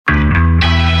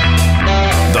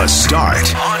The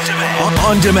Start. On demand.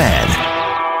 On demand.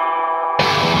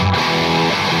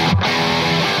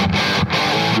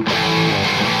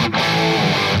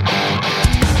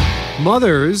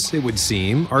 Mothers, it would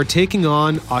seem, are taking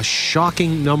on a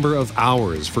shocking number of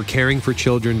hours for caring for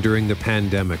children during the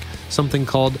pandemic, something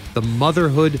called the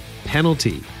motherhood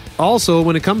penalty. Also,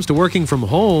 when it comes to working from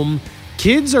home,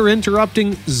 kids are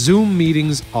interrupting Zoom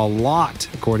meetings a lot,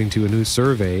 according to a new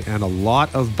survey, and a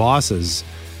lot of bosses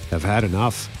have had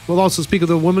enough. We'll also speak of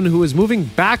the woman who is moving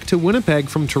back to Winnipeg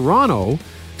from Toronto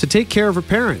to take care of her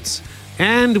parents.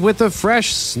 And with the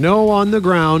fresh snow on the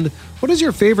ground, what is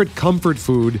your favorite comfort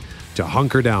food to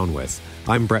hunker down with?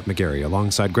 I'm Brett McGarry,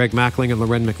 alongside Greg Mackling and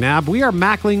Loren McNabb. We are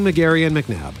Mackling, McGarry, and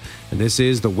McNabb, and this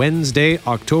is the Wednesday,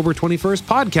 October 21st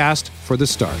podcast for The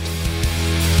Start.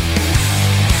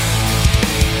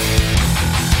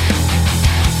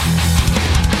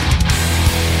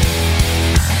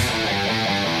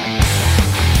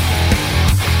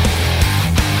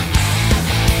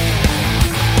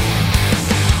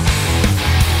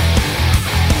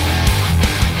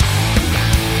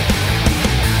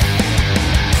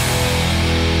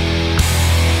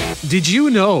 Did you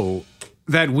know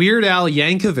that Weird Al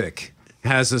Yankovic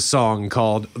has a song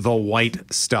called The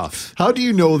White Stuff? How do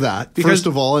you know that, first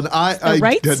of all? And I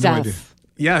Right had Stuff. no idea.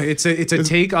 Yeah, it's a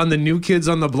take on the New Kids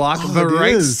on the Block, The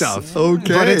Right is. Stuff.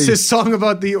 Okay. But it's his song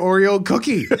about the Oreo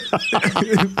cookie.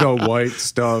 The White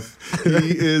Stuff. He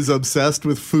is obsessed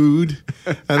with food.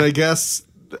 And I guess,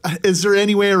 is there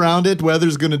any way around it?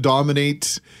 Weather's going to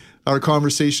dominate our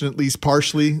conversation at least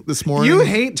partially this morning. You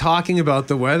hate talking about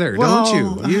the weather, Well,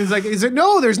 don't you? You're like,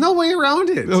 no, there's no way around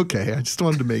it. Okay, I just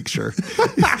wanted to make sure.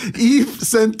 Eve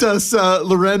sent us,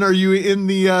 Loren, are you in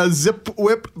the Zip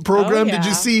Whip program? Oh, yeah. Did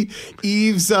you see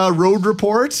Eve's road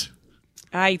report?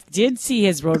 I did see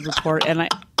his road report, and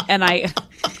I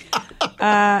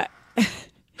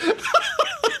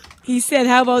he said,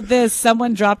 "How about this?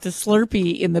 Someone dropped a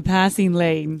Slurpee in the passing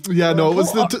lane." Yeah, no, it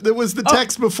was the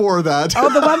text before that. Oh,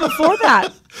 the one before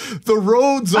that. The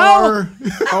roads are...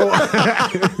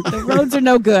 The roads are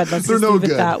no good. Let's They're just no leave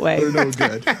good. it that way. They're no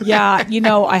good. Yeah,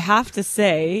 I have to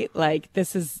say,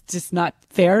 this is just not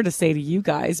fair to say to you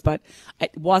guys, but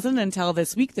it wasn't until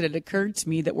this week that it occurred to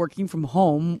me that working from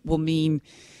home will mean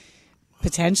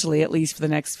potentially, at least for the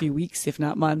next few weeks, if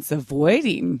not months,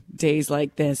 avoiding days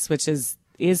like this, which is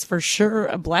for sure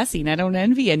a blessing. I don't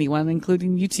envy anyone,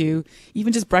 including you two,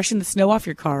 even just brushing the snow off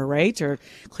your car, right? Or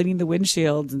cleaning the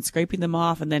windshields and scraping them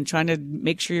off and then trying to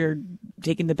make sure you're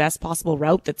taking the best possible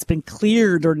route that's been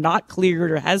cleared or not cleared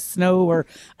or has snow or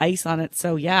ice on it.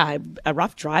 So yeah, a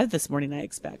rough drive this morning, I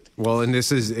expect. Well, and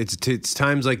it's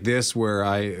times like this where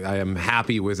I am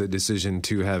happy with a decision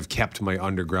to have kept my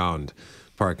underground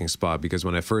parking spot, because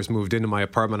when I first moved into my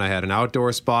apartment, I had an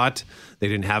outdoor spot. They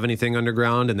didn't have anything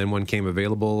underground, and then one came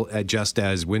available just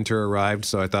as winter arrived.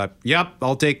 So I thought, yep,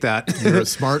 I'll take that. You're a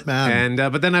smart man.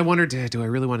 And but then I wondered, do I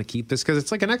really want to keep this? Because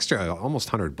it's like an extra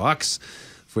almost $100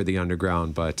 for the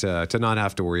underground, but to not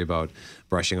have to worry about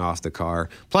brushing off the car.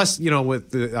 Plus, I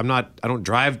don't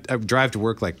drive. I drive to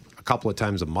work like a couple of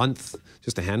times a month,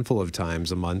 just a handful of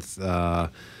times a month.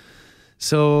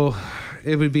 So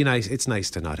it would be nice. It's nice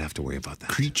to not have to worry about that.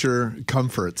 Creature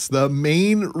comforts. The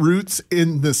main routes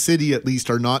in the city, at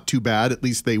least, are not too bad. At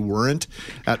least they weren't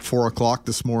at 4 o'clock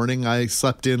this morning. I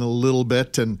slept in a little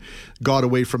bit and got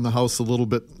away from the house a little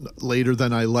bit later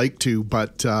than I like to.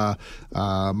 But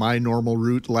my normal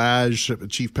route, Lage,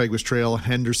 Chief Peguis Trail,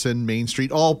 Henderson, Main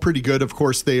Street, all pretty good. Of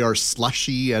course, they are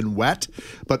slushy and wet.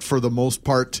 But for the most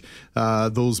part,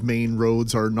 those main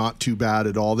roads are not too bad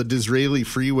at all. The Disraeli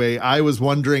Freeway, I was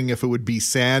wondering if it would be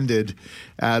sanded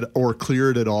or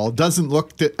cleared at all. Doesn't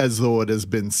look as though it has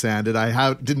been sanded.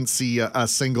 I didn't see a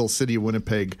single City of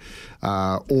Winnipeg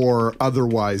or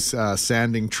otherwise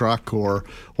sanding truck or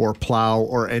plow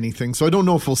or anything. So I don't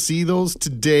know if we'll see those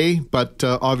today, but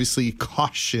obviously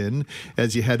caution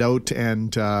as you head out.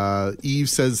 And Eve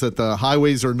says that the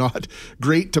highways are not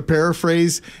great, to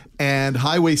paraphrase. And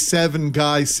Highway 7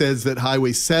 guy says that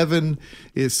Highway 7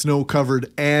 is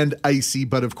snow-covered and icy,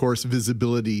 but of course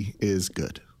visibility is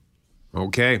good.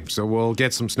 Okay, so we'll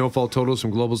get some snowfall totals from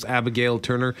Global's Abigail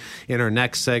Turner in our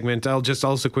next segment. I'll just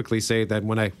also quickly say that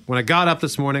when I got up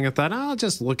this morning, I thought, I'll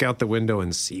just look out the window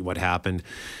and see what happened.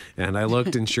 And I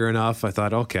looked, and sure enough, I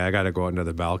thought, okay, I got to go out into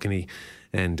the balcony.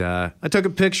 And I took a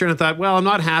picture and I thought, well, I'm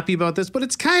not happy about this, but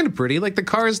it's kind of pretty. Like the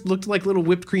cars looked like little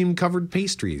whipped cream covered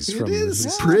pastries. It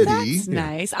is pretty. That's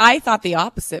nice. I thought the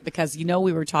opposite because, we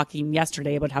were talking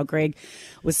yesterday about how Greg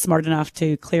was smart enough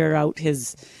to clear out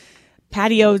his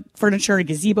patio furniture, a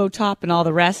gazebo top, and all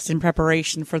the rest in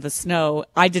preparation for the snow.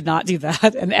 I did not do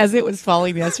that. And as it was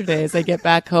falling yesterday, as I get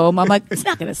back home, I'm like, it's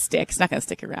not going to stick. It's not going to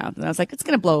stick around. And I was like, it's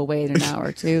going to blow away in an hour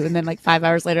or two. And then like 5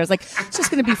 hours later, I was like, it's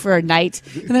just going to be for a night.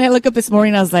 And then I look up this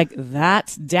morning, and I was like,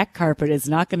 that deck carpet is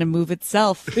not going to move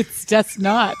itself. It's just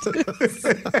not.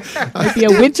 It might be a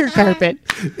winter carpet.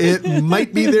 It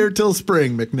might be there till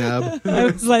spring, McNabb. I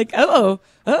was like,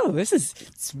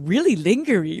 it's really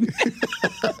lingering.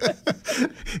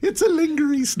 It's a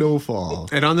lingering snowfall.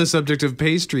 And on the subject of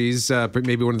pastries,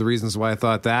 maybe one of the reasons why I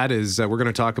thought that is we're going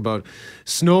to talk about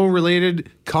snow-related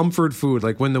comfort food.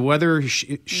 Like when the weather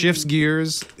shifts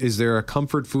gears, is there a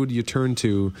comfort food you turn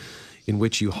to in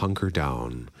which you hunker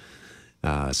down?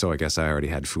 So I guess I already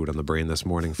had food on the brain this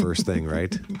morning, first thing,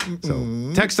 right?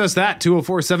 So text us that,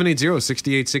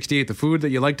 204-780-6868, the food that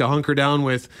you like to hunker down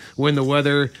with when the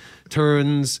weather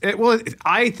turns.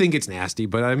 I think it's nasty,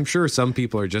 but I'm sure some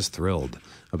people are just thrilled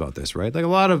about this, right? Like a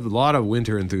lot of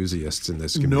winter enthusiasts in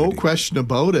this community. No question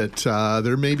about it.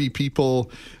 There may be people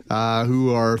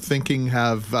who are thinking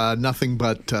have nothing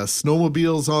but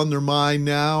snowmobiles on their mind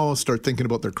now, start thinking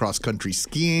about their cross-country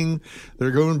skiing. There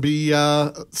are going to be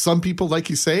some people, like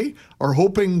you say, are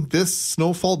hoping this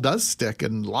snowfall does stick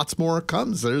and lots more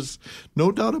comes. There's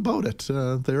no doubt about it.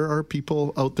 There are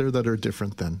people out there that are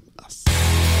different than us.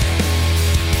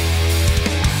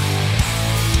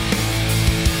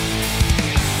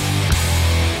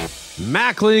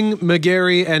 Mackling,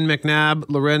 McGarry, and McNabb.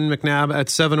 Loren McNabb at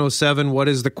 7:07. What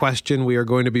is the question we are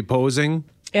going to be posing?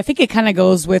 I think it kind of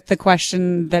goes with the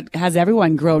question that has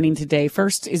everyone groaning today.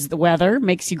 First is the weather,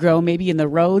 makes you groan maybe in the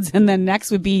roads. And then next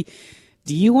would be,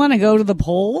 do you want to go to the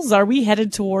polls? Are we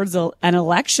headed towards an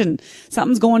election?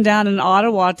 Something's going down in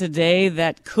Ottawa today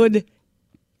that could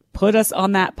put us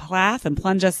on that path and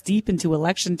plunge us deep into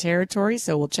election territory.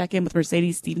 So we'll check in with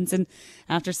Mercedes Stevenson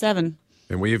after 7.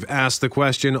 And we've asked the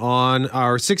question on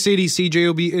our 680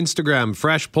 CJOB Instagram.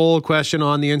 Fresh poll question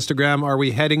on the Instagram. Are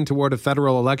we heading toward a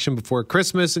federal election before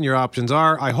Christmas? And your options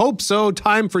are, I hope so,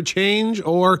 time for change,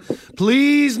 or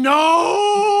please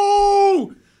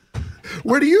no!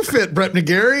 Where do you fit, Brett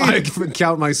McGarry? I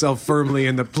count myself firmly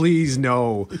in the please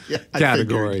no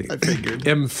category. I figured.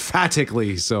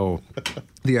 Emphatically so.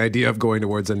 The idea of going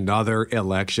towards another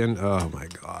election. Oh, my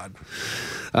God.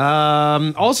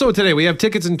 Also today, we have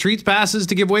tickets and treats passes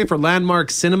to give away for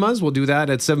Landmark Cinemas. We'll do that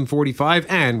at 7:45.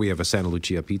 And we have a Santa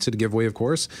Lucia pizza to give away, of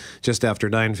course, just after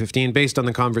 9:15, based on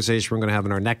the conversation we're going to have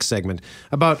in our next segment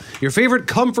about your favorite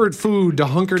comfort food to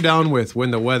hunker down with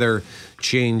when the weather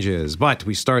changes. But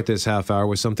we start this half hour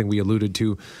with something we alluded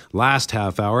to last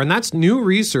half hour, and that's new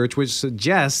research which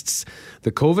suggests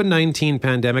the COVID-19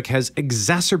 pandemic has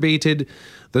exacerbated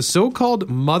the so-called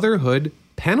motherhood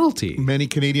penalty. Many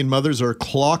Canadian mothers are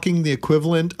clocking the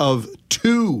equivalent of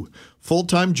 2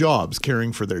 full-time jobs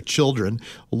caring for their children.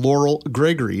 Laurel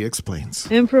Gregory explains.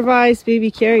 Improvised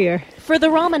baby carrier. For the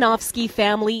Romanovsky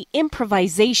family,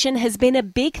 improvisation has been a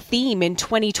big theme in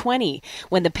 2020.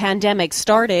 When the pandemic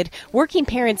started, working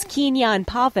parents Kenya and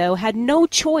Pavel had no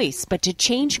choice but to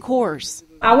change course.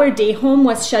 Our day home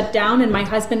was shut down, and my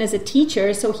husband is a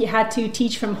teacher, so he had to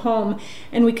teach from home.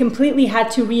 And we completely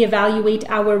had to reevaluate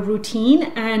our routine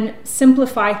and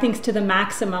simplify things to the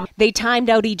maximum. They timed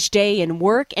out each day in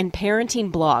work and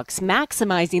parenting blocks,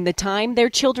 maximizing the time their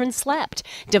children slept,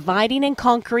 dividing and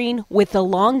conquering with the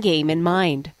long game in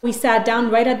mind. We sat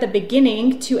down right at the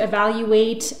beginning to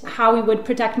evaluate how we would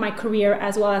protect my career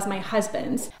as well as my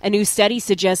husband's. A new study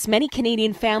suggests many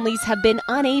Canadian families have been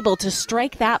unable to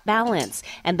strike that balance,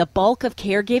 and the bulk of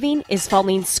caregiving is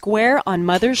falling square on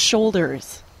mothers'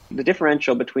 shoulders. The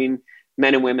differential between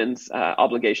men and women's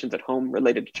obligations at home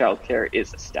related to childcare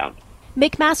is astounding.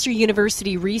 McMaster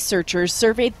University researchers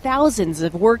surveyed thousands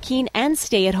of working and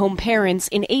stay-at-home parents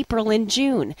in April and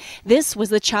June. This was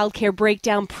the childcare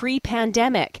breakdown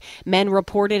pre-pandemic. Men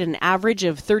reported an average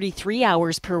of 33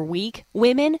 hours per week,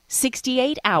 women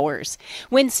 68 hours.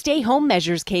 When stay-home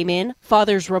measures came in,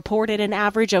 fathers reported an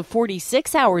average of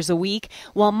 46 hours a week,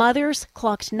 while mothers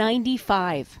clocked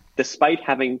 95. Despite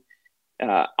having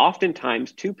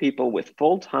oftentimes 2 people with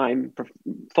full-time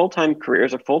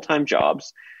careers or full-time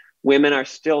jobs, women are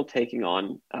still taking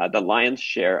on the lion's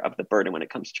share of the burden when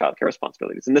it comes to childcare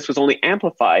responsibilities. And this was only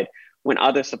amplified when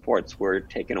other supports were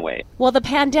taken away. While the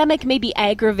pandemic may be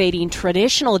aggravating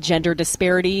traditional gender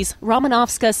disparities,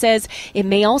 Romanovska says it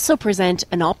may also present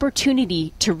an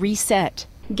opportunity to reset.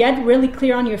 Get really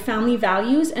clear on your family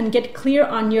values and get clear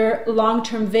on your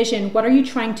long-term vision. What are you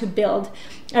trying to build?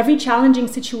 Every challenging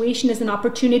situation is an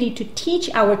opportunity to teach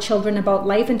our children about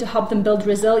life and to help them build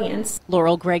resilience.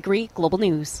 Laurel Gregory, Global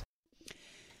News.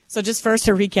 So just first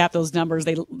to recap those numbers,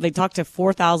 they talked to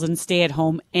 4,000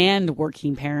 stay-at-home and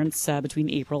working parents between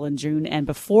April and June. And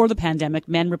before the pandemic,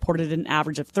 men reported an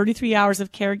average of 33 hours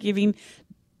of caregiving.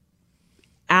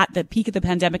 At the peak of the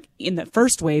pandemic, in the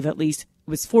first wave at least, it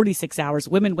was 46 hours.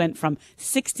 Women went from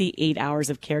 68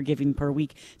 hours of caregiving per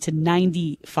week to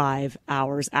 95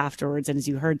 hours afterwards. And as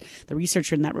you heard the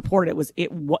researcher in that report,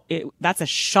 that's a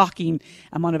shocking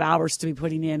amount of hours to be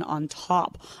putting in on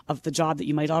top of the job that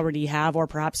you might already have, or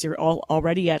perhaps you're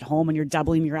already at home and you're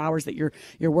doubling your hours that you're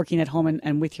working at home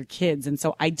and with your kids. And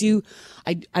so I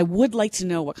would like to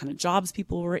know what kind of jobs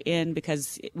people were in,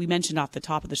 because we mentioned off the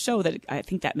top of the show that I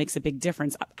think that makes a big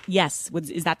difference. Yes.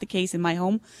 Is that the case in my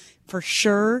home? For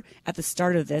sure at the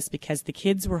start of this, because the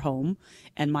kids were home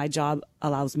and my job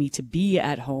allows me to be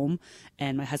at home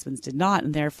and my husband's did not.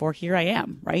 And therefore here I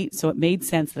am, right? So it made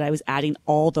sense that I was adding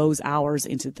all those hours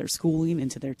into their schooling,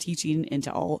 into their teaching,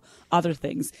 into all other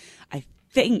things. I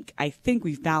think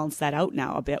we've balanced that out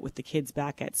now a bit with the kids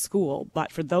back at school.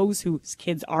 But for those whose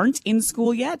kids aren't in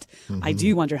school yet, I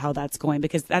do wonder how that's going,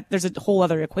 because there's a whole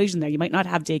other equation there. You might not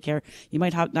have daycare, you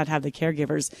might not have the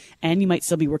caregivers, and you might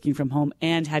still be working from home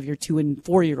and have your 2 and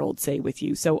 4 year olds say with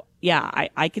you. So yeah,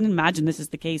 I can imagine this is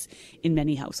the case in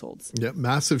many households. Yeah,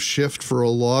 massive shift for a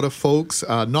lot of folks.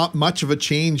 Not much of a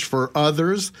change for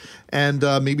others, and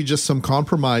maybe just some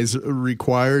compromise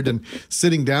required, and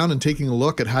sitting down and taking a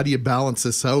look at how do you balance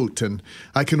this out. And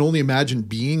I can only imagine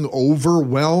being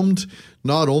overwhelmed,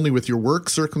 not only with your work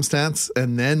circumstance,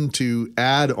 and then to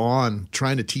add on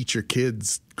trying to teach your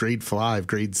kids grade 5,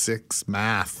 grade 6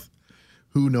 math.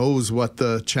 Who knows what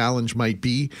the challenge might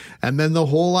be. And then the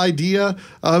whole idea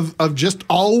of just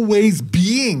always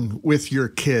being with your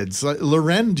kids.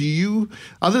 Loren, do you,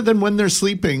 other than when they're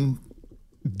sleeping,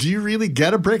 do you really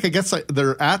get a break? I guess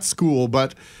they're at school,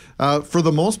 but for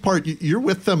the most part, you're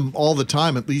with them all the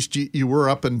time. At least you were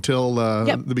up until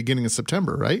the beginning of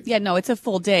September, right? Yeah, no, it's a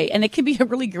full day. And it can be a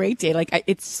really great day. Like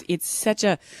it's such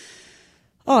a...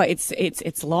 Oh,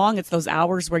 it's long. It's those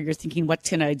hours where you're thinking, what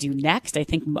can I do next? I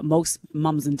think most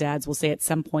mums and dads will say at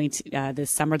some point this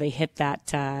summer they hit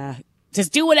that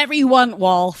just do whatever you want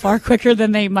wall far quicker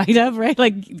than they might have, right?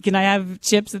 Like, can I have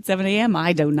chips at 7 a.m.?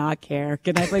 I do not care.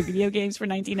 Can I play video games for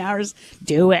 19 hours?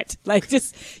 Do it. Like,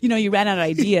 just, you ran out of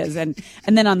ideas. And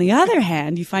then on the other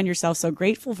hand, you find yourself so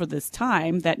grateful for this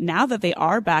time that now that they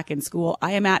are back in school,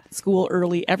 I am at school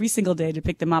early every single day to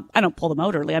pick them up. I don't pull them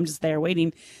out early. I'm just there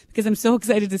waiting because I'm so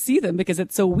excited to see them, because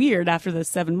it's so weird after the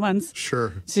 7 months.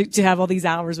 Sure. To have all these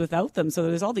hours without them. So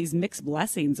there's all these mixed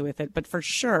blessings with it. But for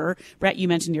sure, Brett, you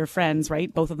mentioned your friends,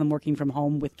 right? Both of them working from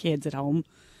home with kids at home.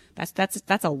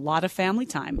 That's a lot of family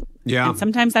time. Yeah. And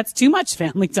sometimes that's too much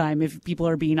family time if people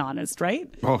are being honest,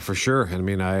 right? Oh, for sure. I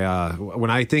mean,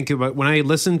 when I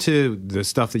listen to the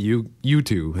stuff that you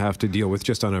two have to deal with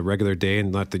just on a regular day,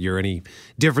 and not that you're any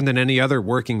different than any other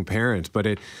working parent, but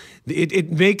it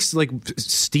makes like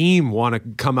steam want to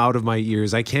come out of my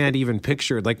ears. I can't even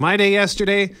picture it. Like my day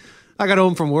yesterday, I got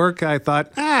home from work. I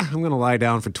thought, I'm going to lie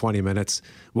down for 20 minutes.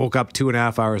 Woke up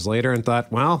 2.5 hours later and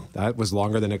thought, well, that was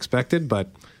longer than expected, but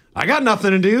I got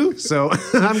nothing to do, so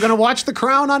I'm going to watch The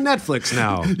Crown on Netflix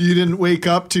now. You didn't wake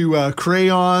up to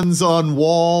crayons on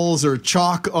walls or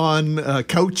chalk on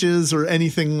couches or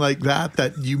anything like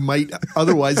that you might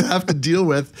otherwise have to deal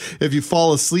with if you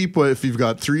fall asleep, if you've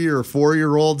got 3 or 4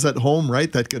 year olds at home,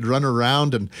 right, that could run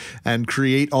around and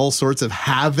create all sorts of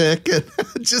havoc and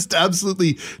just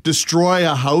absolutely destroy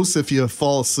a house if you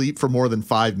fall asleep for more than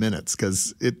 5 minutes,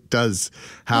 because it does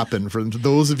happen. For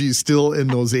those of you still in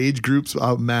those age groups,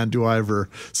 oh man, do I ever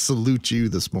salute you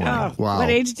this morning. Oh, wow.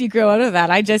 What age do you grow out of that?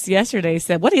 I just yesterday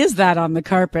said, what is that on the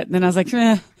carpet? And then I was like,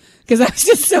 because I was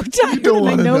just so tired. You don't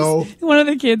want to know. One of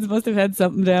the kids must have had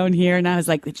something down here. And I was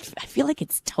like, I feel like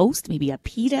it's toast, maybe a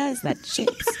pita. Is that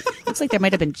chips? Looks like there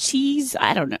might have been cheese.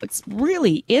 I don't know. It's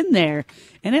really in there.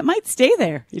 And it might stay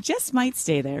there. It just might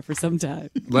stay there for some time.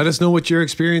 Let us know what your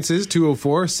experience is.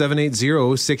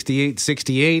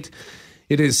 204-780-6868.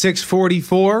 It is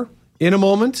 6:44. In a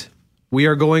moment, we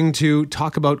are going to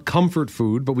talk about comfort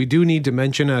food, but we do need to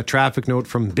mention a traffic note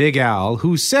from Big Al,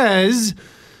 who says,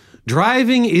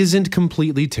 driving isn't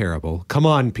completely terrible. Come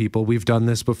on, people, we've done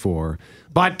this before.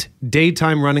 But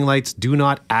daytime running lights do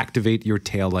not activate your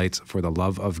taillights. For the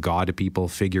love of God, people,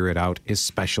 figure it out,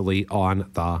 especially on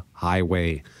the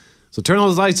highway. So turn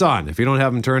those lights on if you don't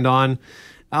have them turned on.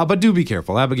 But do be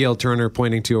careful. Abigail Turner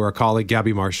pointing to our colleague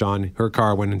Gabby Marchand. Her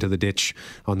car went into the ditch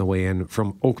on the way in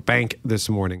from Oak Bank this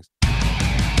morning.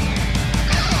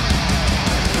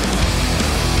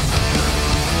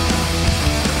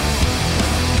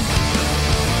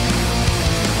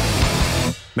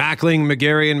 Mackling,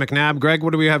 McGarry, and McNabb. Greg,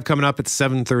 what do we have coming up at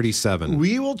 7:37?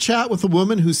 We will chat with a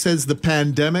woman who says the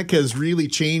pandemic has really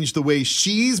changed the way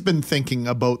she's been thinking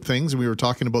about things. And we were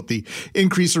talking about the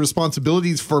increase of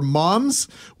responsibilities for moms.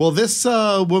 Well, this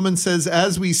woman says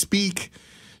as we speak,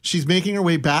 she's making her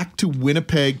way back to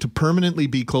Winnipeg to permanently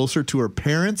be closer to her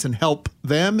parents and help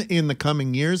them in the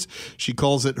coming years. She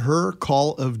calls it her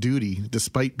call of duty,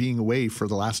 despite being away for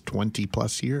the last 20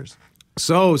 plus years.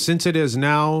 So, since it has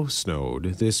now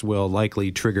snowed, this will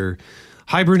likely trigger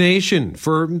hibernation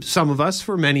for some of us,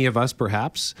 for many of us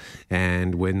perhaps.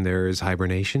 And when there's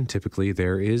hibernation, typically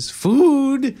there is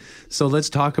food. So let's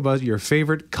talk about your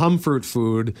favorite comfort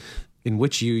food in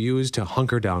which you use to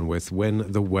hunker down with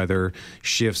when the weather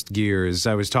shifts gears.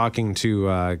 I was talking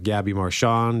to Gabby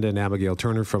Marchand and Abigail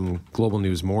Turner from Global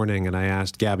News Morning, and I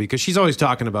asked Gabby, because she's always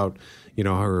talking about, you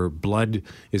know, her blood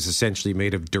is essentially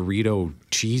made of Dorito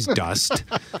cheese dust.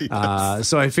 Yes.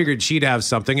 So I figured she'd have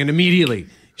something, and immediately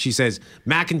she says,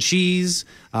 mac and cheese,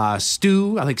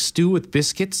 stew. I like stew with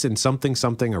biscuits and something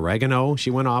oregano. She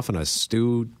went off on a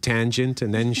stew tangent,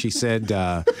 and then she said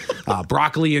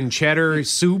broccoli and cheddar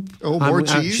soup. Oh, more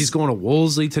cheese? She's going to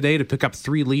Wolseley today to pick up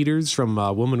 3 liters from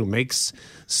a woman who makes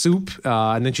soup.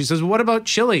 And then she says, well, what about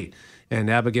chili?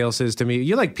 And Abigail says to me,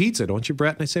 you like pizza, don't you,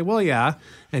 Brett? And I say, well, yeah.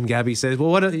 And Gabby says,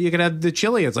 well, what? You can have the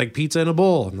chili. It's like pizza in a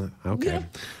bowl. I'm like, okay.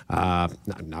 Yeah.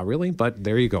 Not really, but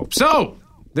there you go. So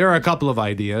there are a couple of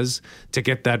ideas to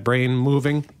get that brain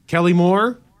moving. Kelly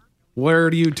Moore, where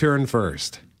do you turn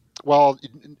first? Well,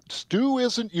 stew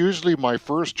isn't usually my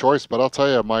first choice, but I'll tell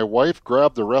you, my wife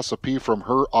grabbed the recipe from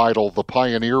her idol, the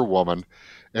Pioneer Woman,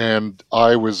 and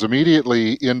I was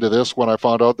immediately into this when I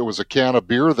found out there was a can of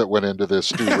beer that went into this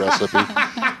stew recipe.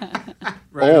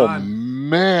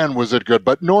 Man, was it good.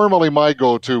 But normally my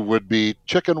go-to would be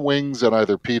chicken wings and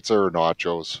either pizza or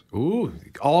nachos. Ooh,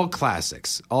 all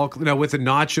classics. Now, with the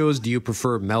nachos, do you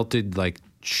prefer melted, like,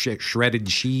 shredded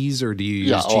cheese, or do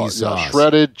you use cheese sauce?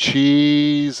 Shredded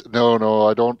cheese. No,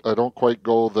 I don't quite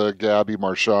go the Gabby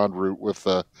Marchand route with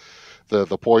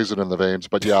the poison in the veins,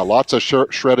 but yeah, lots of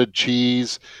shredded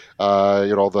cheese,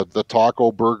 the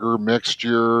taco burger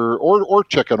mixture, or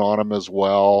chicken on them as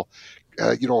well.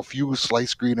 A few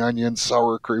sliced green onions,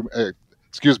 sour cream.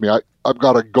 Excuse me, I've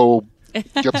got to go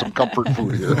get some comfort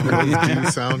food here. These do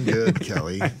sound good,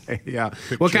 Kelly. Yeah.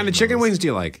 What kind of chicken wings do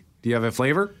you like? Do you have a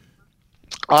flavor?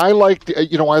 I like,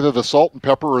 either the salt and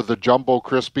pepper or the jumbo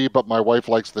crispy, but my wife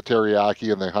likes the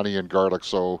teriyaki and the honey and garlic.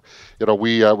 So,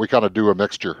 we kind of do a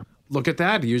mixture. Look at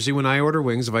that. Usually when I order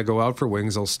wings, if I go out for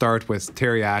wings, I'll start with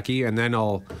teriyaki and then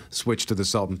I'll switch to the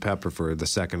salt and pepper for the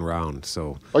second round.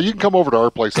 So, you can come over to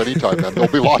our place anytime, then.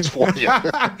 There'll be lots for you.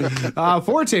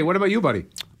 Forte, what about you, buddy?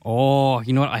 Oh,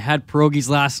 you know what? I had pierogies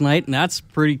last night, and that's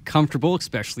pretty comfortable,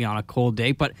 especially on a cold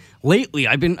day. But lately,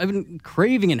 I've been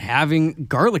craving and having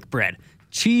garlic bread,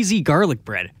 cheesy garlic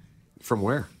bread. From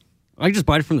where? I just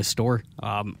buy it from the store.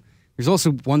 There's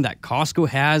also one that Costco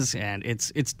has, and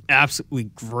it's absolutely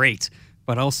great.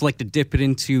 But I also like to dip it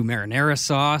into marinara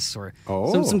sauce, or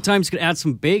sometimes you could add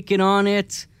some bacon on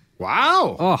it.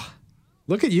 Wow! Oh,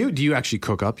 look at you! Do you actually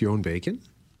cook up your own bacon?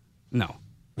 No.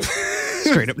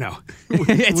 Straight up, no. What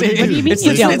do you mean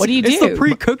you don't? What do you do? It's the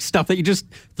pre-cooked stuff that you just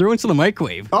throw into the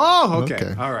microwave. Oh,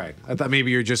 okay. All right. I thought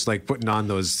maybe you're just like putting on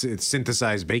those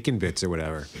synthesized bacon bits or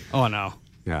whatever. Oh, no.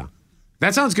 Yeah.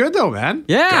 That sounds good, though, man.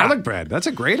 Yeah. Garlic bread. That's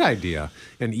a great idea.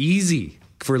 And easy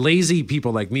for lazy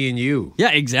people like me and you. Yeah,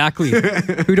 exactly.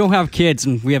 Who don't have kids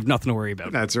and we have nothing to worry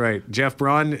about. That's right. Jeff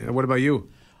Braun, what about you?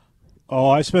 Oh,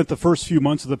 I spent the first few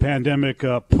months of the pandemic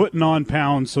putting on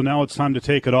pounds, so now it's time to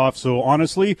take it off. So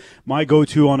honestly, my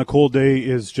go-to on a cold day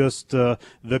is just the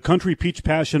Country Peach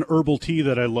Passion herbal tea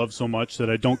that I love so much that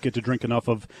I don't get to drink enough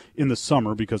of in the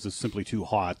summer because it's simply too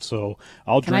hot. So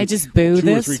I'll drink. Can I just boo 2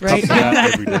 or this 3 right cups of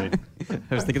that every day.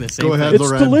 I was thinking the same Go ahead, It's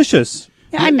Lorraine. delicious.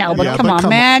 Yeah, I know, but come on,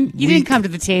 man. You didn't come to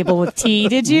the table with tea,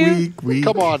 did you? Weak.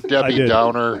 Come on, Debbie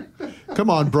Downer. Come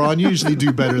on, Braun. You usually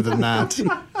do better than that.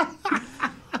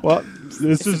 Well,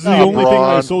 this is the only thing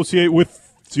I associate with.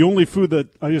 It's the only food that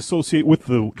I associate with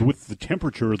the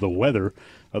temperature of the weather.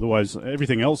 Otherwise,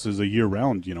 everything else is a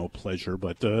year-round, pleasure.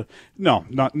 But no,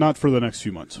 not for the next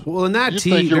few months. Well, in that You tea,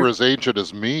 think you're as ancient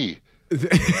as me.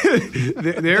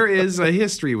 there is a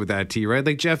history with that tea, right?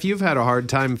 Like, Jeff, you've had a hard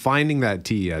time finding that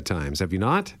tea at times, have you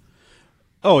not?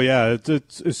 Oh, yeah.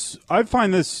 I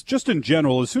find this just in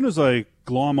general, as soon as I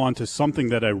glom onto something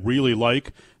that I really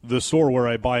like, the store where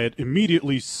I buy it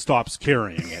immediately stops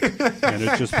carrying it. And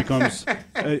it just becomes,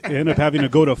 I end up having to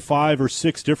go to 5 or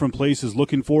 6 different places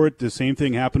looking for it. The same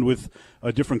thing happened with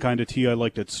a different kind of tea I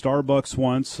liked at Starbucks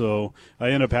once. So I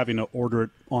end up having to order it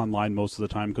online most of the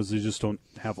time because they just don't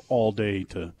have all day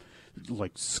to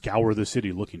scour the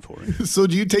city looking for it. So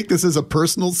do you take this as a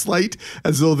personal slight,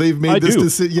 as though they've made this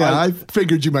decision? Yeah, I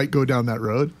figured you might go down that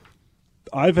road.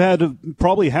 I've had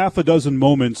probably half a dozen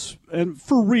moments, and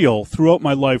for real, throughout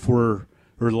my life, or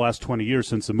the last 20 years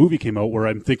since the movie came out, where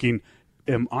I'm thinking,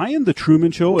 am I in the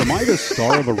Truman Show? Am I the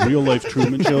star of a real-life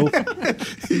Truman Show? I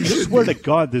swear to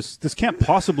God, this can't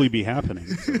possibly be happening.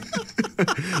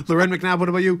 Loren McNabb, what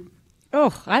about you?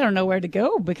 Oh, I don't know where to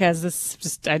go because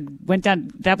I went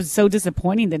down. That was so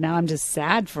disappointing that now I'm just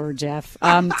sad for Jeff.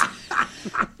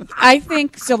 I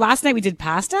think so. Last night we did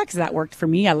pasta because that worked for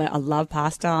me. I love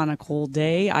pasta on a cold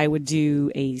day. I would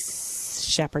do a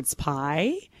shepherd's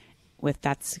pie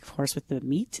that's of course with the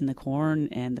meat and the corn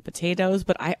and the potatoes.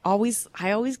 But I always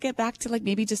get back to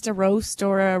maybe just a roast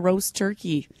or a roast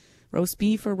turkey. Roast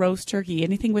beef or roast turkey,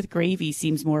 anything with gravy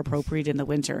seems more appropriate in the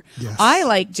winter. Yes. I,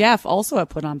 like Jeff, also have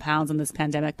put on pounds in this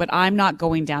pandemic, but I'm not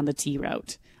going down the tea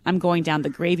route. I'm going down the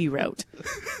gravy route.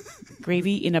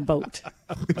 Gravy in a boat.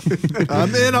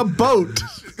 I'm in a boat.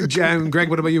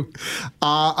 Greg, what about you?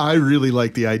 I really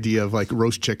like the idea of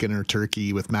roast chicken or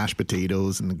turkey with mashed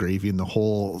potatoes and the gravy and the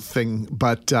whole thing.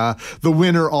 But the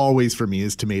winner always for me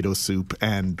is tomato soup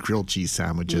and grilled cheese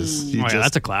sandwiches.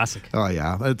 That's a classic. Oh,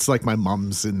 yeah. It's like my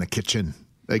mom's in the kitchen.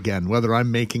 Again, whether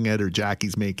I'm making it or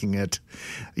Jackie's making it.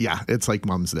 Yeah, it's like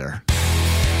mom's there.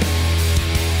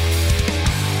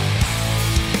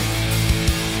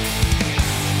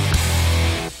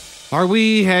 Are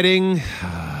we heading...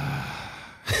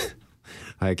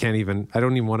 I don't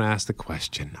even want to ask the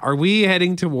question. Are we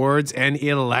heading towards an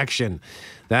election?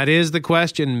 That is the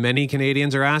question many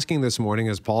Canadians are asking this morning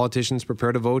as politicians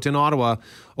prepare to vote in Ottawa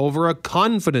over a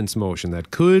confidence motion that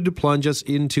could plunge us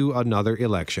into another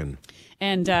election.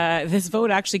 And this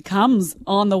vote actually comes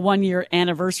on the 1-year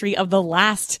anniversary of the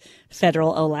last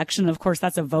federal election. Of course,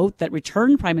 that's a vote that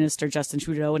returned Prime Minister Justin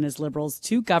Trudeau and his Liberals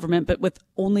to government, but with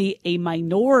only a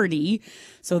minority.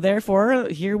 So therefore,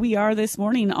 here we are this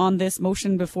morning on this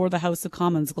motion before the House of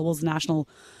Commons. Global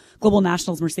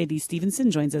Nationals Mercedes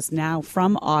Stevenson joins us now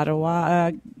from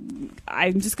Ottawa.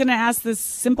 I'm just going to ask this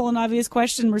simple and obvious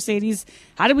question, Mercedes.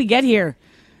 How did we get here?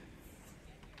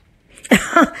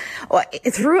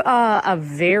 Through a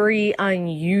very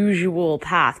unusual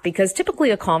path, because typically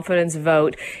a confidence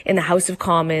vote in the House of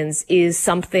Commons is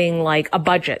something like a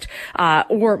budget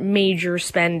or major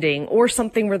spending or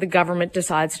something where the government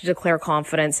decides to declare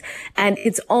confidence. And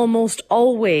it's almost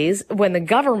always, when the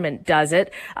government does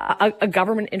it, a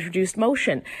government-introduced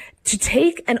motion. To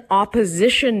take an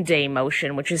opposition day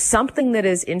motion, which is something that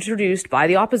is introduced by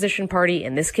the opposition party,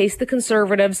 in this case the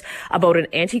Conservatives, about an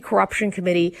anti-corruption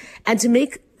committee, and to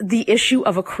make the issue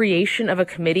of a creation of a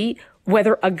committee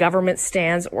whether a government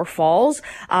stands or falls.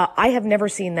 I have never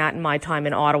seen that in my time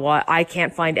in Ottawa. I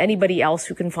can't find anybody else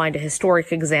who can find a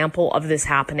historic example of this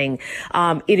happening.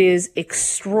 It is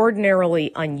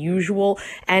extraordinarily unusual,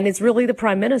 and it's really the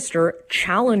Prime Minister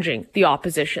challenging the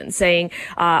opposition, saying,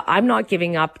 I'm not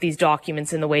giving up these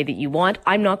documents in the way that you want.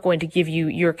 I'm not going to give you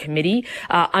your committee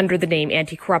under the name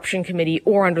Anti-Corruption Committee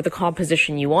or under the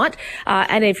composition you want.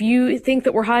 And if you think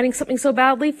that we're hiding something so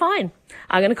badly, fine.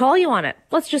 I'm going to call you on it.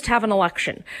 Let's just have an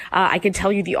election. I can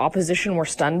tell you the opposition were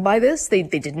stunned by this. They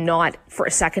did not for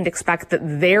a second expect that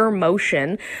their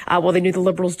motion, while they knew the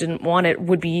Liberals didn't want it,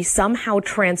 would be somehow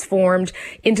transformed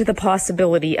into the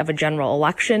possibility of a general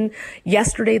election.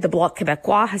 Yesterday, the Bloc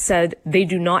Québécois has said they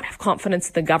do not have confidence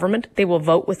in the government. They will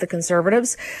vote with the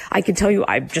Conservatives. I can tell you,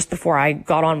 just before I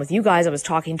got on with you guys, I was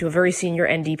talking to a very senior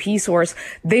NDP source.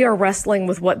 They are wrestling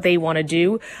with what they want to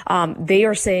do. They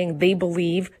are saying they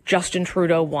believe Justin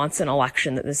Trudeau wants an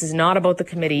election, that this is not about the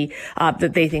committee,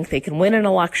 that they think they can win an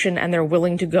election and they're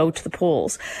willing to go to the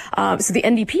polls. So the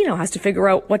NDP now has to figure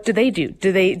out, what do?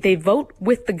 Do they vote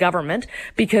with the government?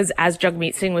 Because as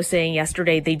Jagmeet Singh was saying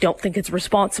yesterday, they don't think it's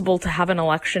responsible to have an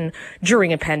election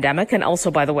during a pandemic. And also,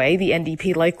 by the way, the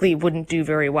NDP likely wouldn't do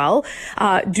very well.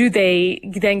 Do they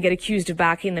then get accused of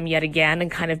backing them yet again and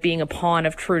kind of being a pawn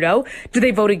of Trudeau? Do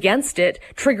they vote against it,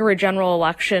 trigger a general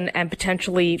election and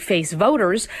potentially face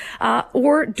voters?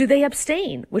 or do they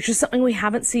abstain, which is something we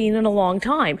haven't seen in a long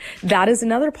time? That is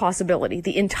another possibility.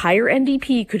 The entire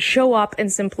NDP could show up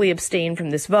and simply abstain from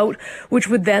this vote, which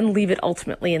would then leave it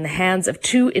ultimately in the hands of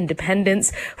two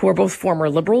independents who are both former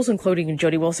Liberals, including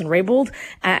Jody Wilson-Raybould,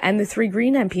 and the three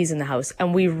Green MPs in the House.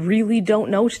 And we really don't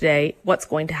know today what's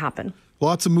going to happen.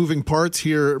 Lots of moving parts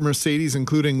here, Mercedes,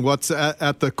 including what's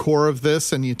at the core of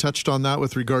this, and you touched on that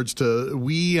with regards to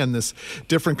and this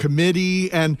different committee.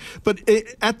 But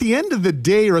at the end of the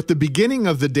day, or at the beginning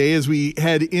of the day, as we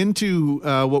head into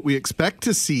what we expect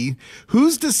to see,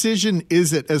 whose decision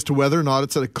is it as to whether or not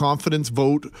it's a confidence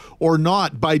vote or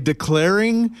not? By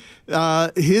declaring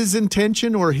his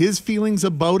intention or his feelings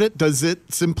about it, does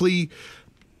it simply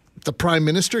the Prime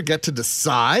Minister get to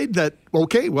decide that,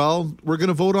 okay, well, we're going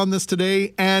to vote on this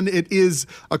today, and it is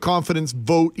a confidence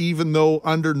vote, even though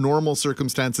under normal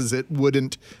circumstances it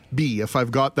wouldn't be, if I've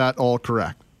got that all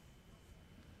correct?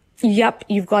 Yep,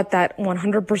 you've got that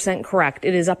 100% correct.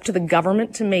 It is up to the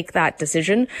government to make that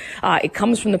decision. It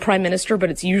comes from the Prime Minister, but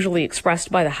it's usually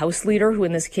expressed by the House Leader, who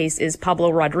in this case is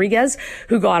Pablo Rodriguez,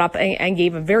 who got up and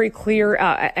gave a very clear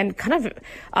and kind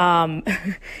of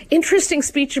interesting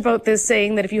speech about this,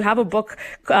 saying that if you have a book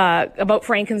about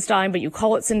Frankenstein, but you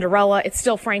call it Cinderella, it's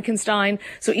still Frankenstein.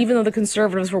 So even though the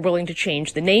Conservatives were willing to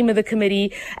change the name of the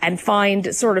committee and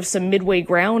find sort of some midway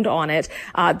ground on it,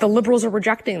 the Liberals are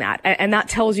rejecting that. And that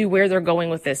tells you where they're going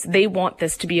with this. They want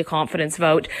this to be a confidence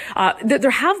vote.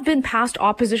 There have been past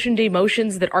opposition day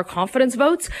motions that are confidence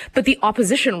votes, but the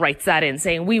opposition writes that in,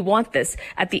 saying we want this.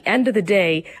 At the end of the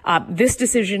day, this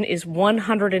decision is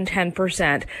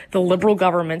 110% the Liberal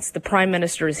government's, the Prime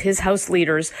Minister's, his House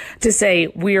leaders, to say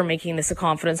we are making this a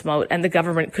confidence vote, and the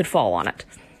government could fall on it.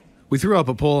 We threw up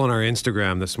a poll on our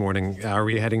Instagram this morning. Are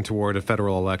we heading toward a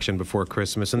federal election before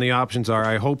Christmas? And the options are,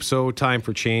 I hope so, time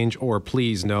for change, or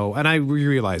please no. And I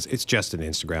realize it's just an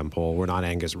Instagram poll. We're not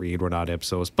Angus Reid. We're not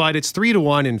Ipsos. But it's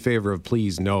 3-1 in favor of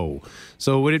please no.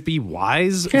 So would it be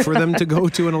wise for them to go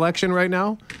to an election right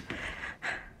now?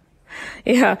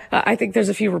 Yeah, I think there's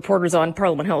a few reporters on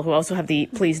Parliament Hill who also have the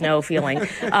please no feeling,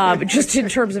 just in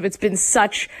terms of it's been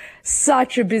such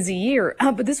a busy year.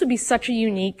 But this would be such a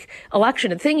unique election.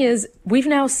 The thing is, we've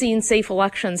now seen safe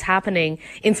elections happening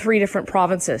in 3 different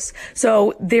provinces.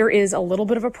 So there is a little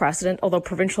bit of a precedent, although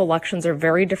provincial elections are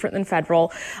very different than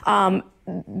federal.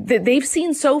 They've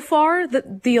seen so far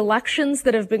that the elections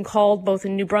that have been called both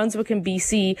in New Brunswick and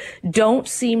BC don't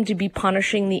seem to be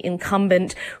punishing the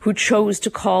incumbent who chose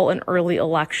to call an early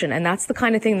election. And that's the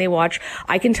kind of thing they watch.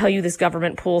 I can tell you this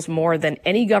government polls more than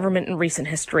any government in recent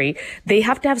history. They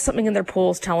have to have something in their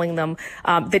polls telling them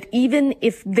that even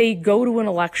if they go to an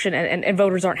election and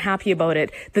voters aren't happy about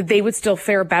it, that they would still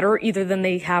fare better either than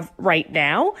they have right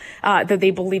now, that they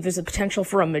believe there's a potential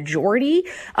for a majority,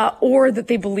 or that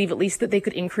they believe at least that they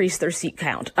could increase their seat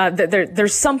count.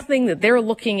 There's something that they're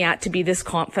looking at to be this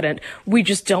confident. We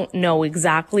just don't know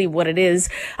exactly what it is.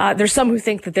 There's some who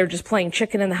think that they're just playing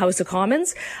chicken in the House of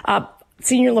Commons.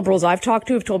 Senior Liberals I've talked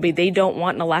to have told me they don't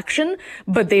want an election,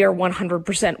 but they are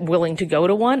 100% willing to go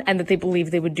to one, and that they believe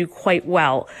they would do quite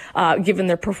well, given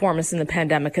their performance in the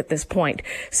pandemic at this point.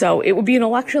 So it would be an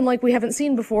election like we haven't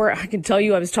seen before. I can tell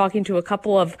you I was talking to a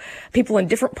couple of people in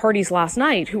different parties last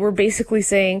night who were basically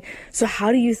saying, so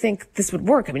how do you think this would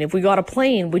work? I mean, if we got a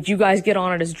plane, would you guys get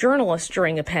on it as journalists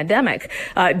during a pandemic?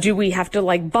 Do we have to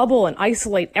bubble and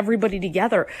isolate everybody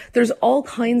together? There's all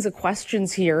kinds of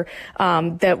questions here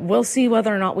that we'll see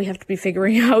whether or not we have to be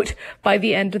figuring out by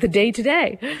the end of the day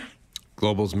today.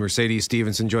 Global's Mercedes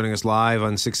Stevenson joining us live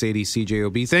on 680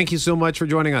 CJOB. Thank you so much for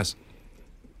joining us.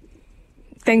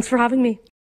 Thanks for having me.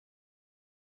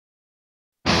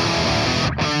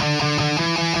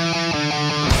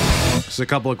 Just a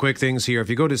couple of quick things here. If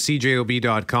you go to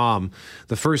cjob.com,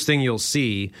 the first thing you'll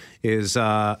see is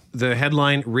the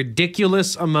headline,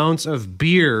 Ridiculous Amounts of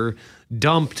Beer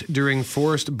Dumped During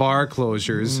Forced Bar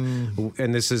Closures.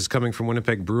 And this is coming from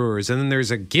Winnipeg Brewers. And then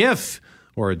there's a GIF,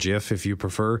 or a GIF if you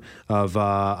prefer, of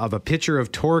a pitcher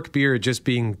of Torque beer just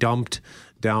being dumped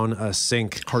down a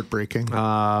sink. Heartbreaking.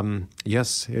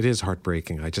 Yes, it is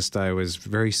heartbreaking. I was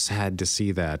very sad to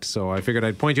see that. So I figured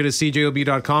I'd point you to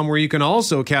cjob.com, where you can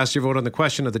also cast your vote on the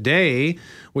question of the day,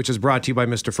 which is brought to you by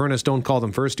Mr. Furnace. Don't call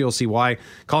them first. You'll see why.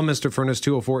 Call Mr. Furnace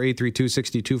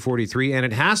 204-832-6243. And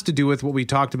it has to do with what we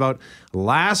talked about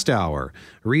last hour.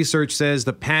 Research says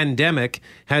the pandemic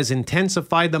has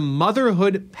intensified the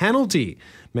motherhood penalty.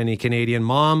 Many Canadian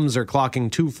moms are clocking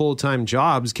 2 full-time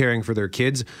jobs caring for their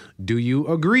kids. Do you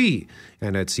agree?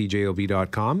 And at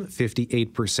cjob.com,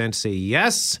 58% say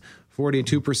yes,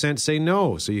 42% say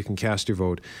no. So you can cast your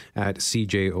vote at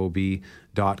cjob.com.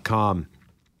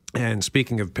 And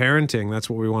speaking of parenting, that's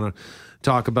what we want to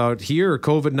talk about here.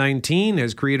 COVID-19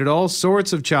 has created all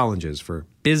sorts of challenges for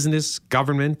business,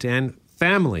 government, and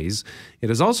families. It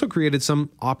has also created some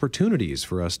opportunities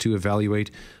for us to evaluate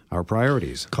our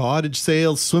priorities. Cottage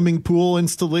sales, swimming pool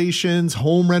installations,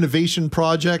 home renovation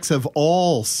projects have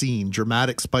all seen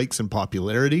dramatic spikes in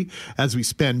popularity as we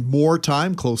spend more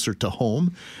time closer to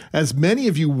home. As many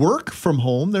of you work from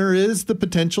home, there is the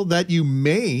potential that you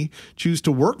may choose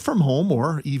to work from home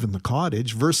or even the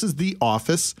cottage versus the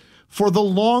office for the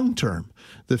long term.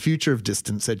 The future of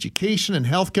distance education and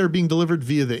healthcare being delivered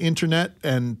via the internet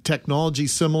and technology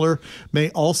similar may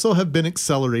also have been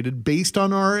accelerated based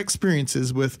on our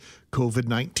experiences with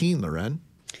COVID-19, Loren.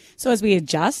 So as we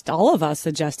adjust, all of us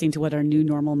adjusting to what our new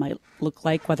normal might look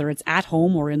like, whether it's at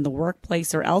home or in the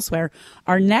workplace or elsewhere,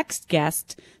 our next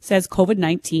guest says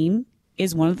COVID-19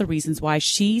 is one of the reasons why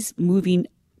she's moving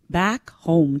back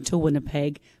home to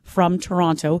Winnipeg from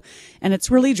Toronto, and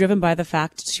it's really driven by the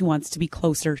fact she wants to be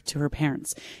closer to her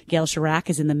parents. Gail Chirac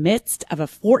is in the midst of a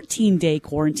 14-day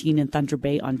quarantine in Thunder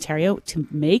Bay, Ontario, to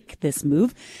make this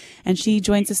move, and she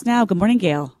joins us now. Good morning,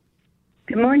 Gail.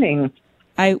 Good morning.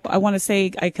 I want to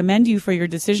say I commend you for your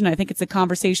decision. I think it's a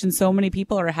conversation so many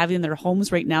people are having in their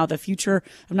homes right now, the future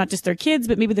of not just their kids,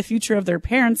 but maybe the future of their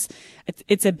parents.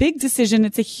 It's a big decision.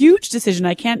 It's a huge decision.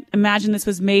 I can't imagine this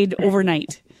was made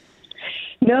overnight.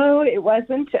 No, it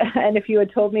wasn't. And if you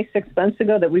had told me 6 months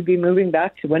ago that we'd be moving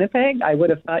back to Winnipeg, I would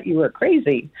have thought you were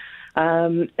crazy.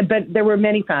 But there were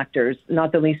many factors,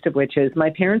 not the least of which is my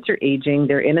parents are aging.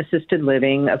 They're in assisted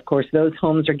living. Of course, those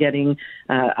homes are getting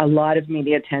a lot of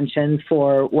media attention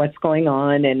for what's going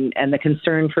on and the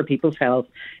concern for people's health.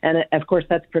 And of course,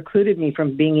 that's precluded me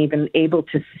from being even able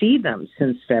to see them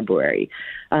since February.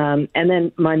 And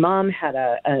then my mom had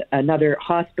another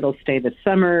hospital stay this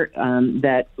summer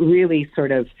that really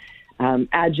sort of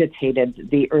agitated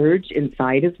the urge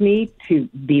inside of me to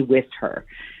be with her.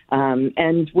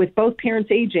 And with both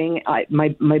parents aging,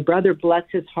 my brother, bless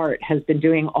his heart, has been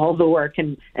doing all the work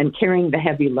and carrying the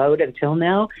heavy load until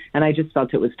now. And I just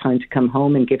felt it was time to come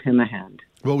home and give him a hand.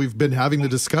 Well, we've been having the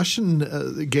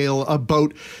discussion, Gail,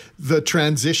 about the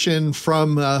transition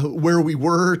from where we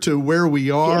were to where we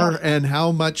are, and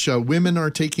how much women are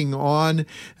taking on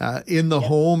in the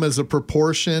home as a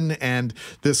proportion, and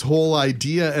this whole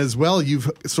idea as well. You've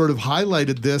sort of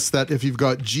highlighted this, that if you've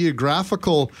got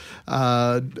geographical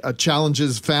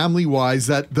challenges family-wise,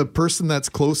 that the person that's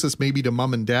closest maybe to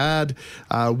mom and dad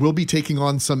will be taking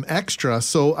on some extra.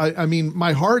 So, I mean,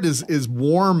 my heart is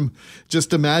warm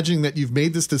just imagining that you've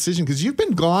made this decision, because you've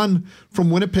been gone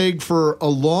from Winnipeg for a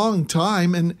long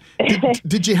time. And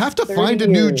did you have to find a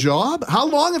new job? How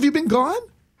long have you been gone?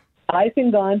 I've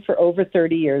been gone for over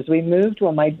 30 years. We moved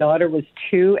when my daughter was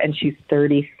 2 and she's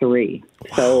 33.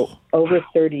 Wow. So over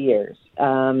 30 years.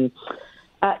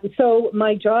 So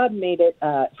my job made it,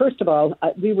 first of all,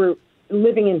 we were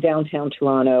living in downtown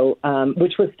Toronto,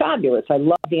 which was fabulous. I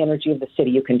love the energy of the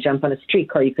city. You can jump on a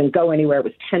streetcar. You can go anywhere. It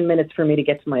was 10 minutes for me to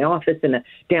get to my office in a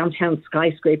downtown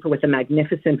skyscraper with a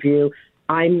magnificent view.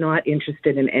 I'm not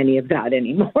interested in any of that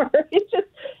anymore.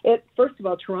 First of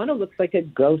all, Toronto looks like a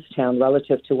ghost town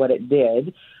relative to what it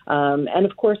did. And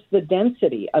of course, the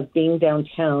density of being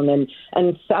downtown.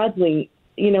 And sadly,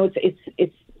 you know,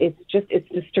 it's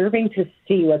disturbing to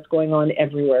see what's going on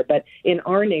everywhere. But in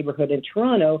our neighborhood in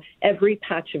Toronto, every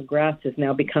patch of grass has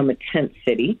now become a tent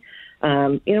city.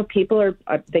 You know, people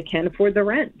they can't afford the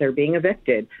rent. They're being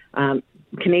evicted.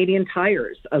 Canadian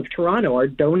Tires of Toronto are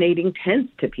donating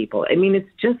tents to people. I mean, it's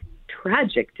just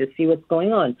tragic to see what's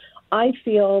going on. I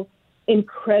feel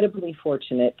incredibly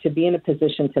fortunate to be in a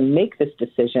position to make this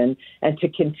decision and to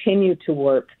continue to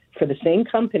work for the same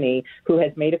company who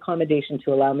has made accommodation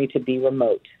to allow me to be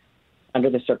remote under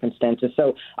the circumstances.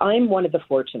 So I'm one of the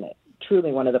fortunate,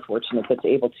 truly one of the fortunate that's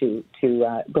able to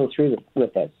go through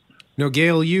with this. Now,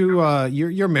 Gail,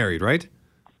 you're married, right?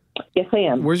 Yes, I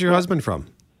am. Where's your husband from?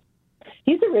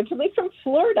 He's originally from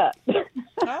Florida.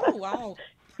 Oh, wow.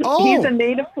 Oh. He's a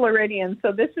native Floridian.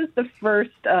 So this is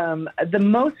the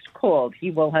most cold he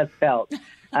will have felt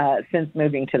since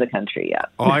moving to the country. Yeah.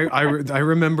 Oh, I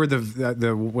remember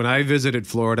the when I visited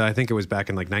Florida. I think it was back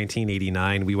in like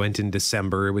 1989. We went in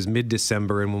December. It was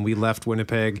mid-December, and when we left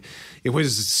Winnipeg, it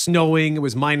was snowing. It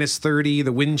was minus 30.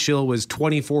 The wind chill was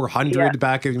 2,400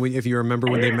 back if you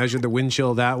remember when they measured the wind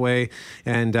chill that way.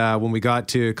 And when we got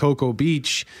to Cocoa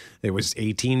Beach, it was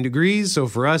 18 degrees. So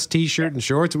for us, T-shirt and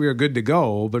shorts, we were good to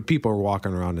go. But people were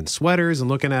walking around in sweaters and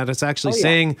looking at us, actually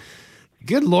saying,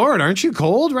 Good Lord, aren't you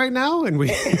cold right now? And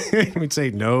we'd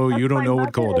say, no, you don't know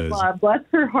what cold is. Bless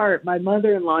her heart, my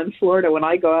mother-in-law in Florida, when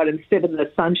I go out and sit in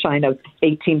the sunshine of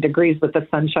 18 degrees with the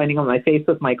sun shining on my face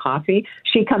with my coffee,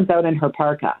 she comes out in her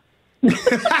parka. It's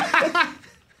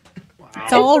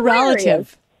all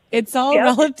relative. It's all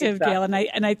relative, exactly.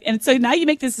 Gail. And so now you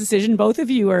make this decision. Both of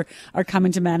you are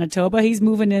coming to Manitoba. He's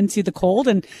moving into the cold.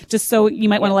 And just so you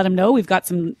might want to let him know, we've got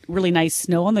some really nice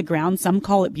snow on the ground. Some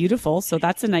call it beautiful. So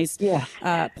that's a nice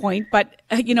point. But,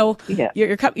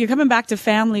 you're coming back to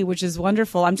family, which is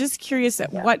wonderful. I'm just curious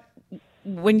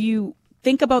when you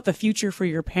think about the future for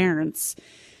your parents,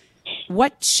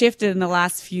 what shifted in the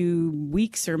last few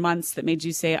weeks or months that made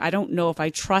you say, I don't know if I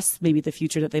trust maybe the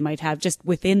future that they might have just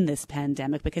within this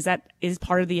pandemic? Because that is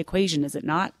part of the equation, is it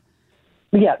not?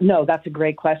 Yeah, no, that's a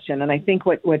great question. And I think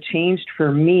what changed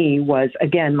for me was,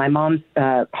 again, my mom's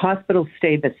hospital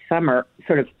stay this summer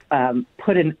sort of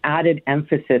put an added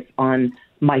emphasis on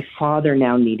my father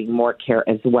now needing more care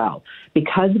as well.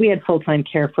 Because we had full-time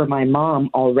care for my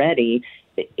mom already,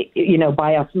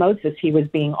 by osmosis, he was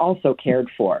being also cared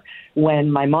for.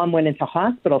 When my mom went into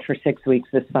hospital for 6 weeks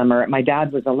this summer, my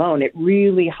dad was alone. It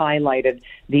really highlighted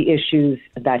the issues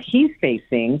that he's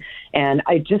facing. And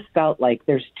I just felt like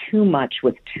there's too much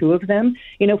with two of them.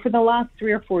 For the last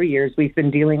 3 or 4 years, we've been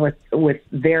dealing with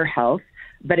their health,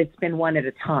 but it's been one at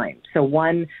a time. So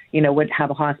one, would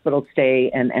have a hospital stay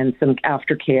and some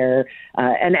aftercare,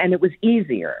 and it was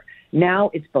easier.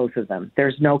 Now it's both of them.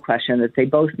 There's no question that they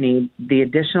both need the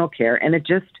additional care. And it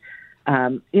just,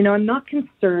 I'm not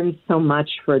concerned so much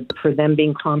for them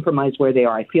being compromised where they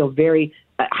are. I feel very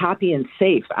happy and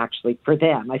safe, actually, for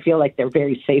them. I feel like they're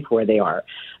very safe where they are.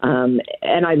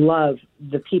 And I love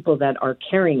the people that are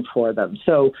caring for them.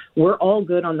 So we're all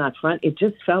good on that front. It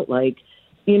just felt like,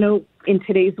 in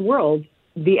today's world,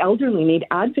 the elderly need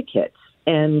advocates.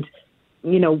 And,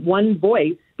 one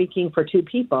voice speaking for two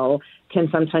people can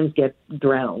sometimes get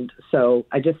drowned. So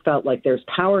I just felt like there's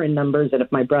power in numbers, and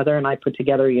if my brother and I put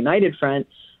together a united front,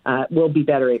 we'll be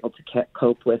better able to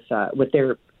cope with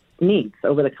their needs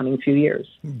over the coming few years.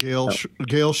 Gail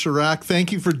Chirac,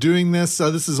 thank you for doing this.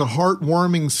 This is a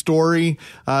heartwarming story.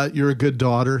 You're a good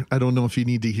daughter. I don't know if you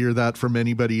need to hear that from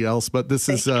anybody else, but this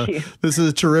is a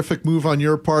terrific move on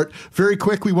your part. Very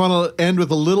quick, we want to end with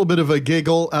a little bit of a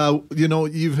giggle.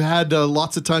 You've had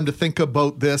lots of time to think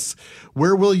about this.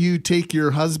 Where will you take your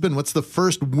husband? What's the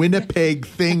first Winnipeg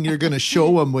thing you're going to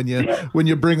show him when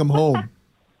you bring him home?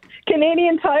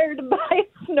 Canadian Tire to buy a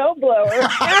snowblower.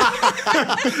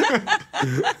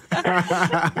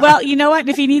 Well, you know what?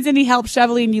 If he needs any help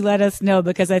shoveling, you let us know,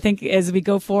 because I think as we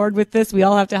go forward with this, we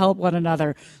all have to help one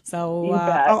another. So,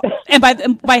 and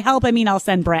by help, I mean I'll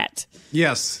send Brett.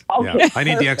 Yes. Okay. Yeah. I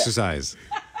need the exercise.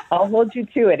 I'll hold you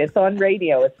to it. It's on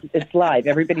radio. It's live.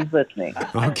 Everybody's listening.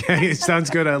 Okay, sounds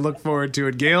good. I look forward to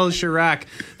it. Gail Chirac,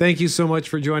 thank you so much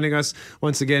for joining us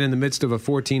once again in the midst of a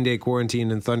 14-day quarantine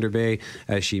in Thunder Bay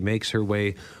as she makes her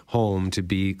way home to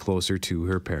be closer to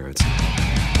her parents.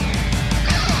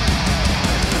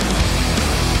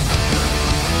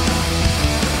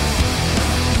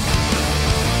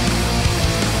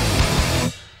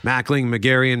 Mackling,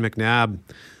 McGarry, and McNabb.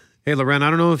 Hey, Loren, I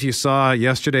don't know if you saw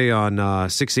yesterday on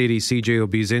 680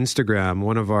 CJOB's Instagram,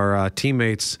 one of our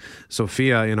teammates,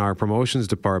 Sophia, in our promotions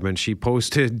department, she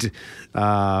posted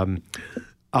a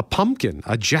pumpkin,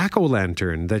 a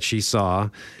jack-o'-lantern that she saw.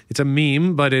 It's a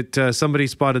meme, but somebody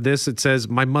spotted this. It says,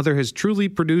 "My mother has truly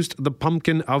produced the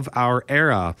pumpkin of our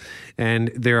era."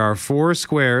 And there are 4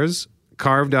 squares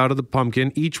carved out of the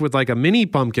pumpkin, each with like a mini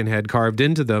pumpkin head carved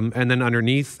into them. And then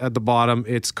underneath at the bottom,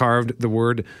 it's carved the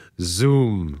word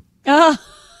Zoom. Oh,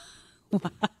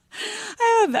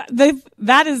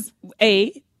 that is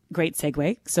a great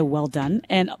segue. So well done.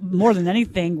 And more than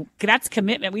anything, that's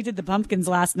commitment. We did the pumpkins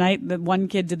last night. The one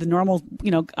kid did the normal,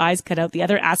 eyes cut out. The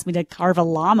other asked me to carve a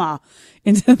llama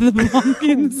into the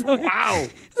pumpkins. So wow.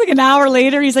 It's like an hour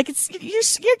later. He's like,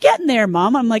 you're getting there,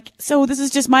 Mom. I'm like, so this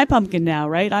is just my pumpkin now,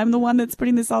 right? I'm the one that's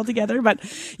putting this all together. But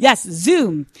yes,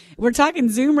 Zoom. We're talking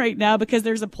Zoom right now because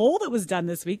there's a poll that was done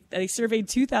this week. They surveyed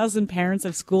 2,000 parents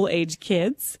of school-age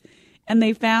kids. And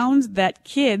they found that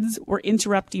kids were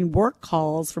interrupting work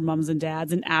calls for mums and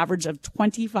dads an average of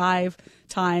 25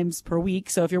 times per week.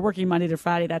 So if you're working Monday to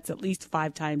Friday, that's at least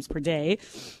 5 times per day.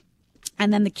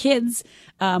 And then the kids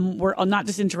were not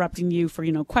just interrupting you for,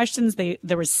 questions.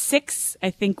 There were 6, I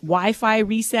think, Wi-Fi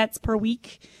resets per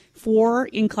week, 4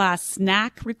 in-class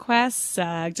snack requests,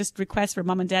 just requests for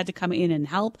mom and dad to come in and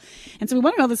help. And so we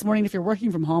want to know this morning, if you're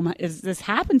working from home, has this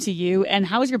happened to you? And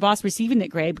how is your boss receiving it,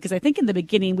 Greg? Because I think in the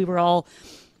beginning we were all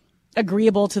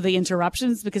agreeable to the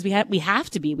interruptions because we have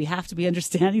to be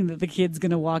understanding that the kid's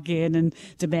going to walk in and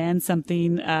demand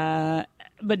something.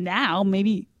 But now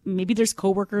maybe there's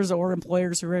coworkers or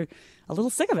employers who are a little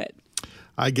sick of it.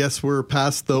 I guess we're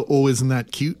past the isn't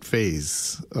that cute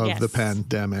phase of the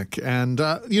pandemic. And,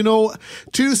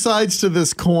 two sides to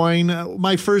this coin.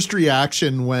 My first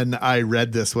reaction when I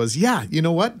read this was, you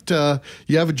know what?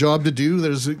 You have a job to do.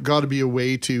 There's got to be a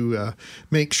way to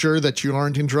make sure that you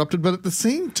aren't interrupted. But at the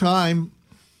same time,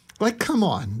 come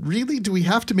on. Really? Do we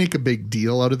have to make a big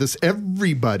deal out of this?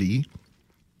 Everybody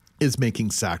is making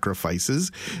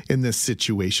sacrifices in this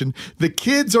situation. The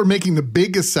kids are making the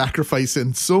biggest sacrifice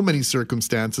in so many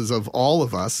circumstances of all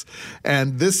of us,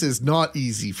 and this is not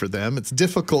easy for them. It's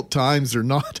difficult times. They're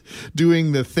not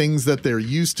doing the things that they're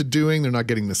used to doing. They're not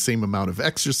getting the same amount of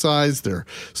exercise. Their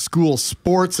school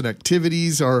sports and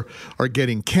activities are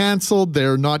getting canceled.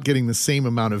 They're not getting the same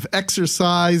amount of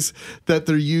exercise that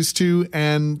they're used to,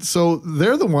 and so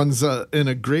they're the ones for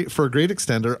a great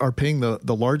extent are paying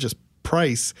the largest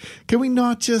price. Can we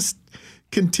not just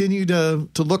continue to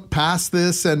look past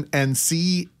this and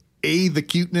see the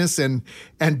cuteness and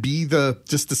B the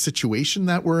situation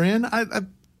that we're in? I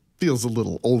feels a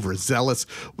little overzealous.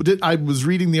 I was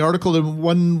reading the article and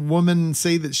one woman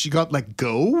say that she got let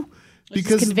go.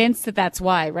 Because she's convinced that that's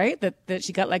why, right? That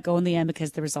she got let go in the end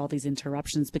because there was all these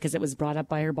interruptions because it was brought up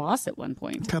by her boss at one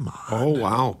point. Come on. Oh,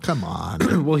 wow. Come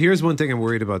on. Well, here's one thing I'm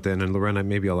worried about then. And Lorena,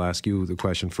 maybe I'll ask you the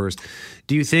question first.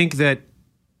 Do you think that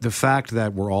the fact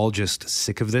that we're all just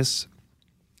sick of this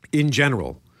in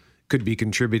general could be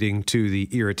contributing to the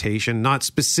irritation, not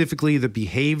specifically the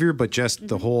behavior, but just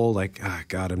the whole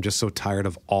God, I'm just so tired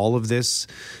of all of this.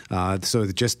 So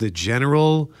just the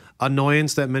general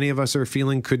annoyance that many of us are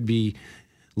feeling could be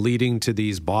leading to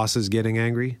these bosses getting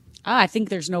angry? I think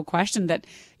there's no question that,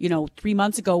 3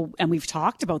 months ago, and we've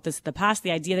talked about this in the past,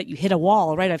 the idea that you hit a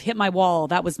wall, right? I've hit my wall.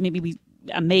 That was maybe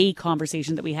a May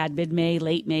conversation that we had mid-May,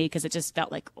 late May, because it just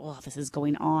felt like, this is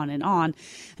going on and on.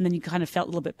 And then you kind of felt a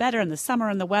little bit better in the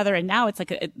summer and the weather. And now it's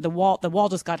like the wall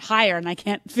just got higher and I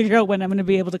can't figure out when I'm going to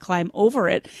be able to climb over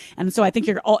it. And so I think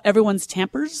everyone's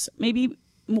tempers maybe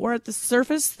more at the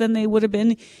surface than they would have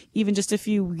been even just a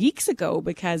few weeks ago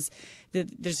because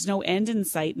there's no end in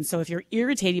sight. And so if you're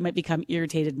irritated, you might become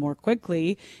irritated more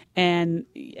quickly. And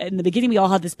in the beginning, we all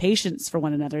had this patience for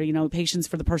one another, patience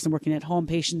for the person working at home,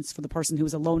 patience for the person who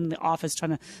was alone in the office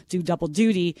trying to do double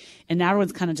duty. And now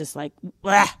everyone's kind of just like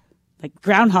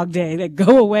Groundhog Day,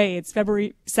 go away. It's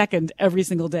February 2nd every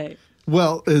single day.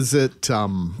 Well, is it,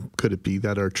 could it be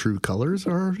that our true colors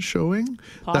are showing?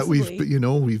 Possibly.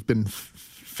 That we've been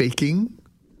faking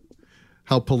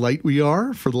how polite we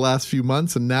are for the last few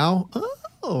months, and now,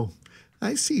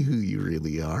 I see who you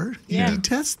really are. You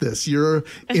detest this. You're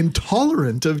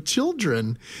intolerant of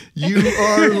children. You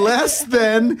are less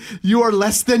than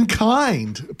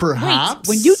kind, perhaps.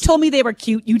 Wait, when you told me they were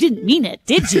cute, you didn't mean it,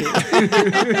 did you?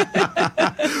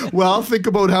 Well, think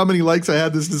about how many likes I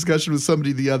had this discussion with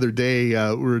somebody the other day.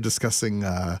 We were discussing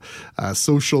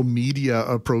social media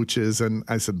approaches, and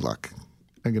I said, look,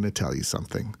 I'm going to tell you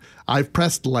something. I've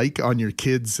pressed like on your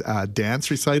kids'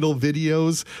 dance recital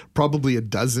videos probably a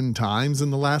dozen times in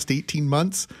the last 18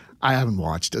 months. I haven't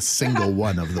watched a single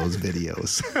one of those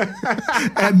videos.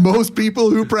 And most people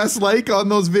who press like on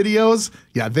those videos,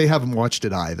 they haven't watched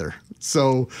it either.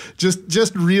 So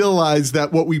just realize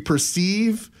that what we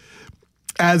perceive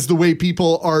as the way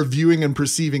people are viewing and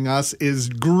perceiving us is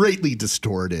greatly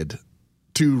distorted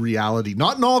to reality.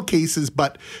 Not in all cases,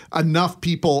 but enough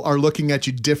people are looking at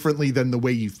you differently than the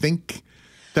way you think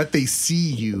that they see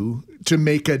you to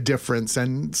make a difference.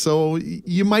 And so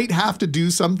you might have to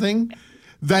do something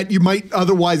that you might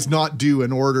otherwise not do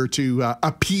in order to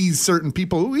appease certain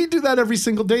people. We do that every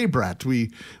single day, Brett.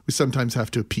 We sometimes have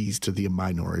to appease to the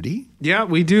minority. Yeah,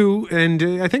 we do.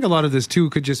 And I think a lot of this, too,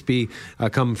 could just be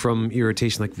come from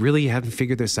irritation. Like, really, you haven't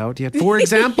figured this out yet? For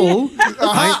example...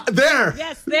 there!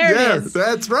 Yes, there it is.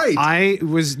 That's right. I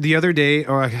was the other day,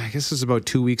 or I guess it was about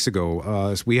 2 weeks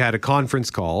ago, we had a conference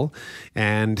call,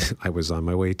 and I was on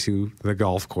my way to the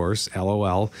golf course,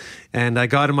 LOL, and I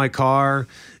got in my car...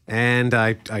 And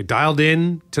I dialed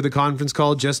in to the conference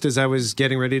call just as I was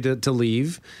getting ready to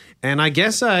leave. And I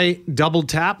guess I double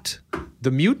tapped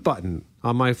the mute button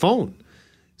on my phone.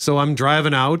 So I'm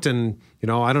driving out and,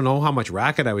 I don't know how much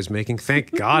racket I was making.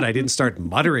 Thank God I didn't start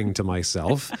muttering to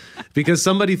myself because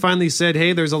somebody finally said,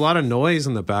 hey, there's a lot of noise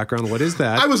in the background. What is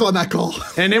that? I was on that call.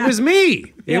 And it was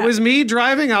me. Yeah. It was me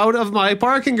driving out of my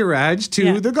parking garage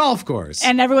to the golf course.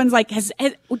 And everyone's like,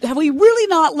 have we really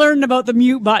not learned about the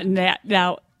mute button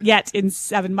now? yet in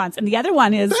 7 months. And the other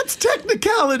one is... That's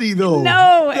technicality, though.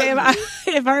 No,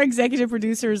 if our executive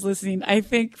producer is listening, I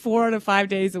think 4 out of 5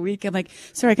 days a week, I'm like,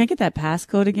 sorry, can I get that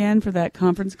passcode again for that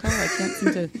conference call? I can't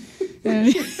seem to...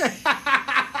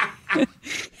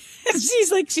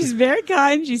 She's like, she's very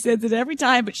kind. She says it every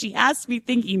time, but she has to be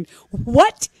thinking,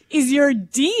 what is your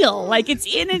deal? Like, it's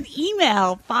in an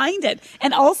email. Find it.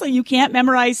 And also, you can't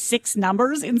memorize 6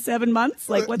 numbers in 7 months.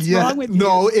 Like, what's wrong with you?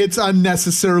 No, it's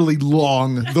unnecessarily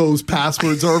long. Those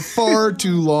passwords are far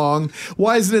too long.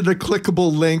 Why isn't it a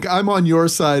clickable link? I'm on your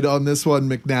side on this one,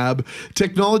 McNabb.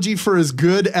 Technology, for as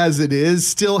good as it is,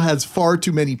 still has far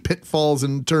too many pitfalls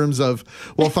in terms of,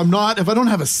 well, if I don't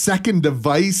have a second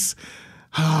device,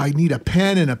 I need a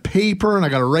pen and a paper and I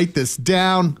got to write this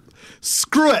down.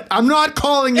 Screw it. I'm not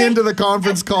calling into the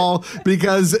conference call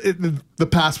because the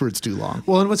password's too long.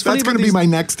 Well, and what's funny That's going to be my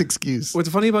next excuse. What's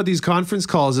funny about these conference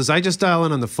calls is I just dial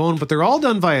in on the phone, but they're all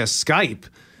done via Skype.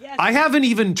 I haven't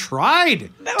even tried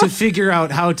to figure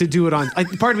out how to do it on...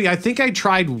 pardon me, I think I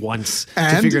tried once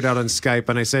to figure it out on Skype,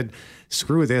 and I said,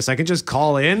 screw this, I can just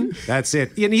call in, that's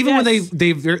it. And even when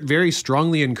they very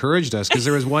strongly encouraged us, because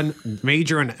there was one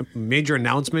major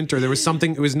announcement, or there was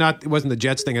something, it wasn't the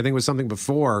Jets thing, I think it was something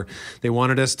before, they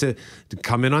wanted us to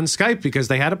come in on Skype because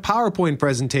they had a PowerPoint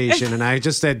presentation, and I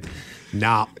just said...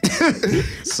 No,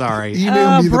 sorry.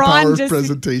 Email me the power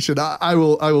presentation. I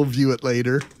will view it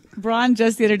later. Braun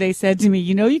just the other day said to me,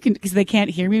 you can, because they can't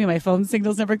hear me, my phone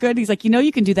signal's never good. He's like,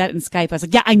 you can do that in Skype. I was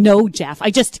like, yeah, I know, Jeff. I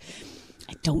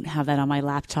don't have that on my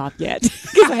laptop yet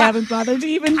because I haven't bothered to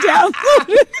even download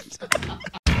it.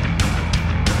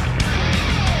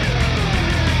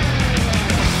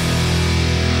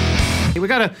 We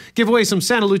got to give away some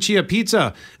Santa Lucia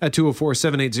pizza at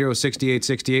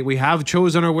 204-780-6868. We have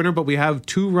chosen our winner, but we have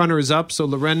 2 runners-up. So,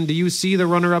 Loren, do you see the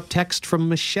runner-up text from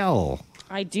Michelle?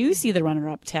 I do see the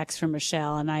runner-up text from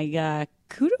Michelle, and I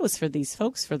kudos for these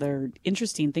folks for their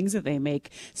interesting things that they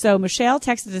make. So Michelle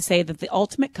texted to say that the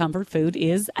ultimate comfort food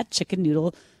is a chicken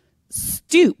noodle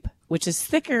soup, which is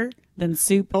thicker than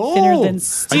soup, thinner than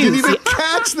stew. I didn't even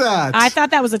catch that. I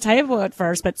thought that was a typo at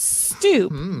first, but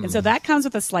stoop. And so that comes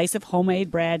with a slice of homemade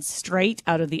bread straight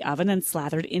out of the oven and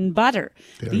slathered in butter.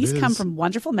 These come from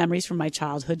wonderful memories from my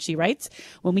childhood, she writes.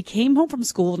 When we came home from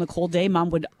school on a cold day, Mom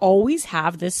would always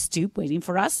have this stoop waiting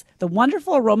for us. The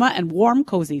wonderful aroma and warm,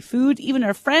 cozy food. Even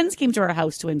our friends came to our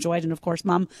house to enjoy it. And of course,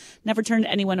 Mom never turned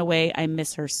anyone away. I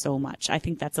miss her so much. I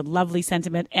think that's a lovely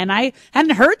sentiment. And I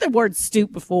hadn't heard the word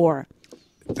stoop before.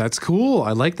 That's cool.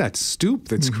 I like that stoop.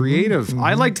 That's creative.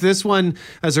 I liked this one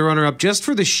as a runner-up just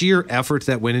for the sheer effort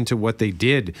that went into what they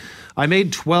did. I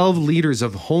made 12 liters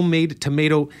of homemade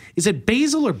tomato. Is it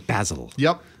basil or basil?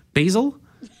 Yep. Basil?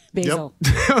 Basil.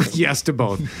 Yep. Yes to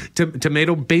both.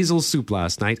 Tomato basil soup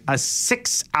last night. A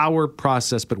 6-hour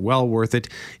process, but well worth it.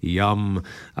 Yum.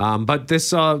 But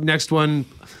this next one...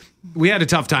 We had a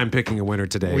tough time picking a winner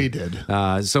today. We did.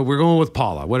 So we're going with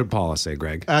Paula. What did Paula say,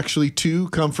 Greg? Actually, 2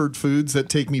 comfort foods that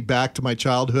take me back to my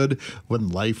childhood when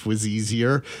life was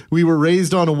easier. We were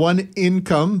raised on a 1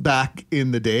 income back in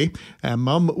the day, and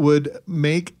Mom would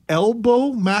make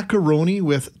elbow macaroni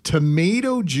with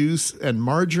tomato juice and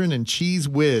margarine and cheese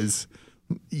whiz.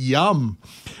 Yum.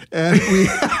 And we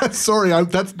that's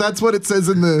what it says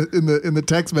in the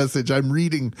text message. I'm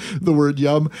reading the word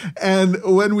yum. And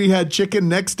when we had chicken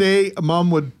next day,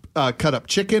 Mom would cut up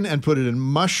chicken and put it in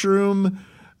mushroom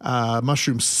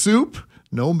soup,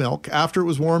 no milk. After it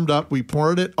was warmed up, we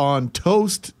poured it on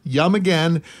toast. Yum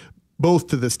again. Both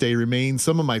to this day remain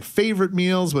some of my favorite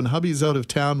meals when hubby's out of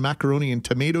town. Macaroni and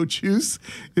tomato juice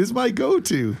is my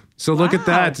go-to. So look at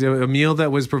that. A meal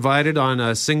that was provided on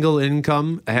a single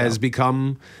income has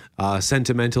become a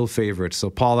sentimental favorite. So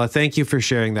Paula, thank you for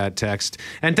sharing that text.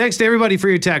 And thanks to everybody for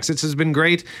your text. This has been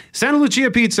great. Santa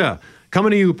Lucia Pizza, coming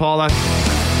to you, Paula.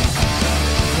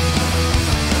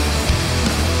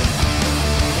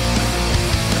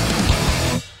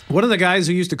 One of the guys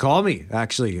who used to call me,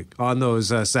 actually, on those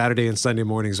Saturday and Sunday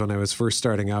mornings when I was first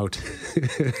starting out,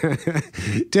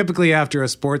 typically after a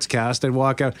sports cast, I'd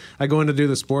walk out. I go in to do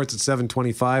the sports at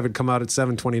 7:25 and come out at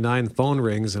 7:29. The phone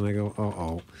rings, and I go,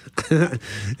 uh-oh.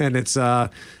 And it's on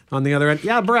the other end.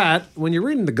 Yeah, Brad, when you're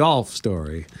reading the golf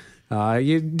story,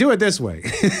 you do it this way.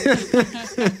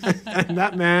 And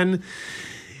that man,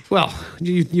 well,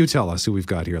 you tell us who we've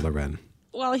got here, Loren.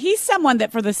 Well, he's someone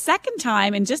that for the second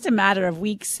time in just a matter of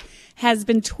weeks has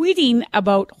been tweeting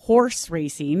about horse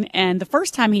racing. And the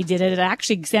first time he did it, it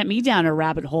actually sent me down a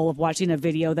rabbit hole of watching a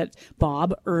video that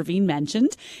Bob Irving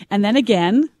mentioned. And then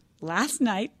again, last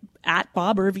night at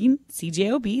Bob Irving,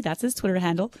 CJOB, that's his Twitter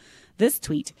handle, this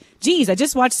tweet. Geez, I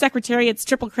just watched Secretariat's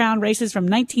Triple Crown races from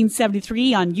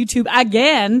 1973 on YouTube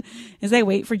again as I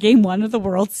wait for Game 1 of the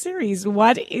World Series.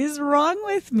 What is wrong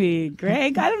with me,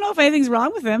 Greg? I don't know if anything's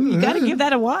wrong with him. You got to give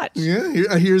that a watch.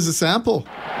 Yeah, here's a sample.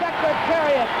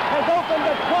 Secretariat has opened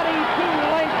a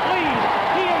 22-length lead.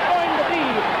 He is going to be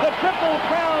the Triple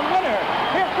Crown winner.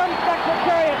 Here comes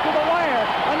Secretariat to the wire.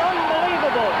 An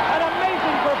unbelievable, an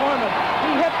amazing performance.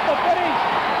 He hits the finish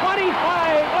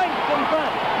 25 lengths in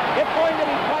front. It's going to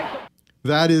be quite...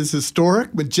 That is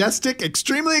historic, majestic,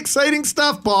 extremely exciting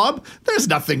stuff, Bob. There's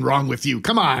nothing wrong with you.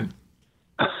 Come on.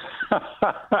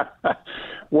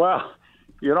 Well,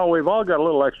 you know, we've all got a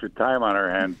little extra time on our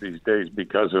hands these days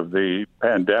because of the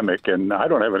pandemic, and I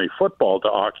don't have any football to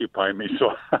occupy me,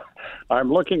 so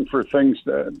I'm looking for things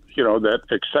that, you know, that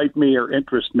excite me or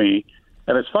interest me.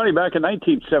 And it's funny, back in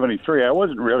 1973, I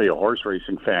wasn't really a horse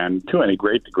racing fan to any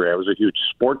great degree. I was a huge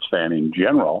sports fan in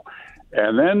general.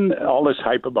 And then all this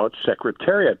hype about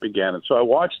Secretariat began. And so I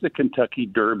watched the Kentucky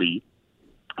Derby,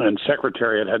 and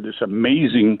Secretariat had this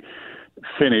amazing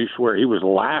finish where he was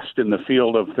last in the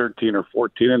field of 13 or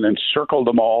 14 and then circled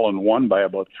them all and won by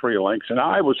about 3 lengths. And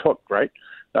I was hooked, right?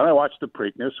 Then I watched the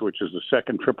Preakness, which is the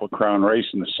second Triple Crown race,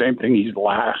 and the same thing. He's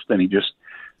last, and he just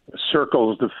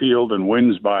circles the field and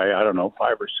wins by, 5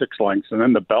 or 6 lengths. And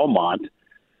then the Belmont,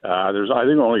 there's, I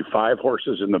think, only 5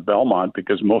 horses in the Belmont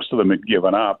because most of them had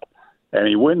given up. And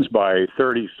he wins by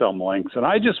 30-some lengths. And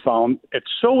I just found it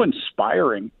so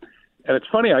inspiring. And it's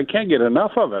funny, I can't get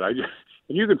enough of it.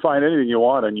 You can find anything you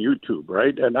want on YouTube,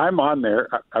 right? And I'm on there.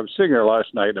 I was sitting there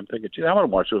last night, and I'm thinking, gee, I want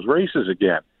to watch those races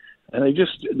again. And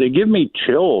they give me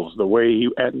chills the way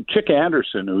and Chick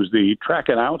Anderson, who's the track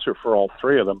announcer for all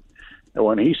 3 of them, and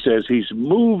when he says he's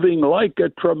moving like a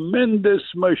tremendous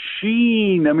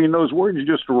machine, I mean, those words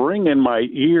just ring in my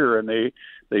ear, and they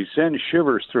send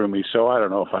shivers through me. So I don't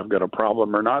know if I've got a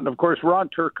problem or not. And, of course, Ron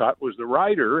Turcotte was the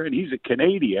rider, and he's a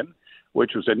Canadian,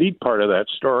 which was a neat part of that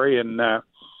story. And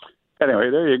anyway,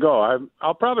 there you go.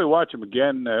 I'll probably watch him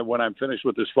again when I'm finished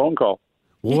with this phone call.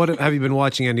 Well, what have you been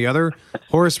watching? Any other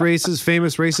horse races,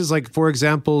 famous races, like, for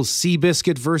example,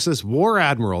 Seabiscuit versus War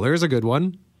Admiral? There's a good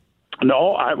one.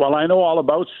 No, I know all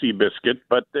about Seabiscuit,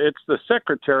 but it's the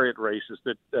Secretariat races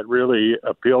that really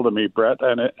appeal to me, Brett.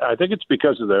 And I think it's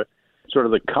because of the sort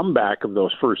of the comeback of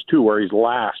those first 2 where he's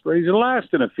last. But he's last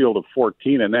in a field of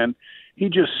 14, and then he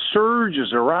just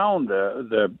surges around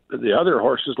the other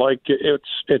horses like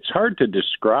it's hard to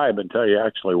describe until you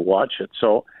actually watch it.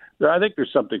 So I think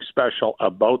there's something special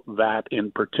about that in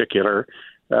particular.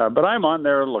 But I'm on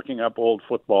there looking up old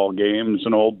football games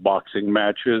and old boxing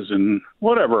matches and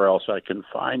whatever else I can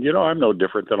find. You know, I'm no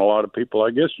different than a lot of people,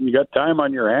 I guess. When you got time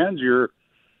on your hands, you're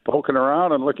poking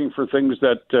around and looking for things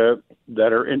that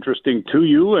are interesting to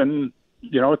you and,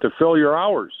 you know, to fill your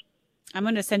hours. I'm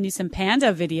going to send you some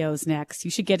panda videos next.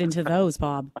 You should get into those,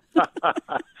 Bob.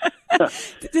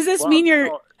 Does this mean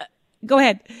you're... Go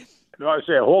ahead. No, I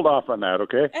say hold off on that,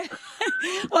 okay?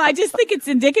 Well, I just think it's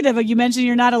indicative of, you mentioned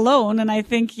you're not alone, and I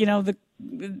think, you know,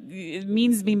 it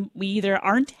means we either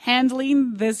aren't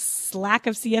handling this lack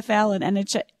of CFL and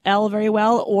NHL very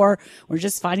well, or we're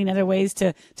just finding other ways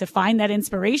to find that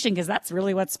inspiration, because that's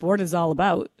really what sport is all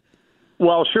about.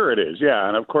 Well, sure it is, yeah.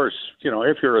 And of course, you know,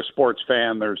 if you're a sports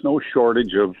fan, there's no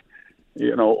shortage of,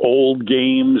 you know, old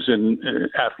games and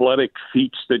athletic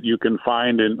feats that you can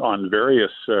find on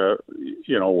various,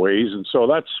 you know, ways. And so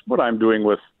that's what I'm doing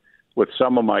with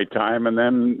some of my time. And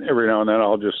then every now and then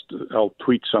I'll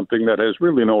tweet something that has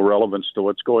really no relevance to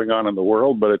what's going on in the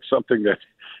world, but it's something that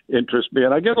interests me.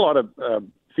 And I get a lot of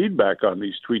feedback on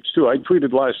these tweets too. I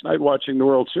tweeted last night watching the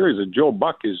World Series that Joe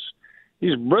Buck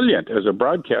he's brilliant as a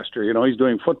broadcaster. You know, he's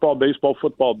doing football,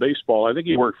 baseball. I think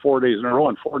he worked 4 days in a row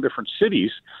in 4 different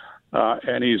cities.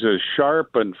 And he's as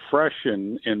sharp and fresh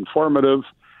and informative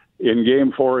in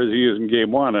Game 4 as he is in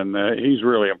Game 1. And he's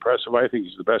really impressive. I think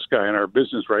he's the best guy in our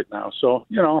business right now. So,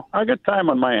 you know, I got time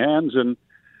on my hands, and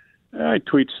I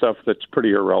tweet stuff that's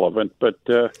pretty irrelevant. But,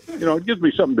 you know, it gives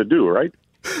me something to do, right?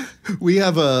 We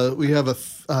have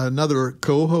another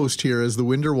co-host here, as the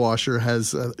window washer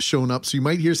has shown up. So you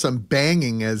might hear some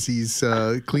banging as he's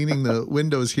cleaning the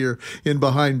windows here in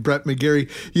behind Brett McGarry.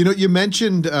 You know, you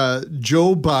mentioned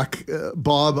Joe Buck,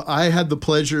 Bob. I had the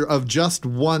pleasure of just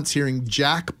once hearing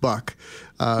Jack Buck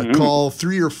call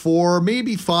 3 or 4,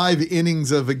 maybe 5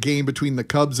 innings of a game between the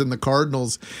Cubs and the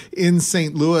Cardinals in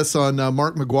St. Louis on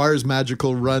Mark McGuire's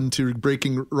magical run to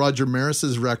breaking Roger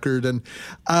Maris's record. And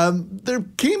there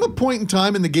came a point in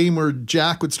time in the game where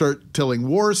Jack would start telling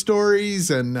war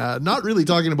stories and not really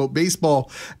talking about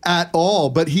baseball at all,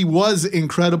 but he was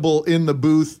incredible in the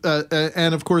booth.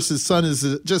 And of course, his son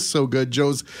is just so good.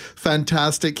 Joe's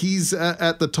fantastic. He's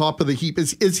at the top of the heap.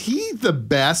 Is he the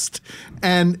best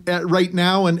and right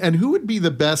now? And who would be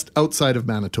the best outside of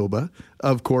Manitoba,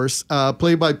 of course,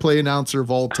 play-by-play announcer of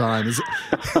all time?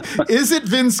 Is it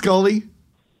Vin Scully?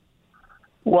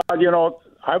 Well, you know,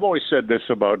 I've always said this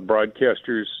about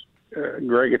broadcasters,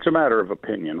 Greg. It's a matter of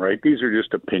opinion, right? These are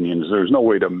just opinions. There's no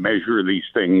way to measure these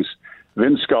things.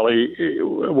 Vin Scully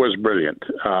was brilliant.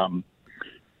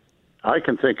 I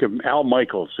can think of Al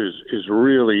Michaels is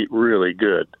really, really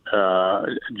good.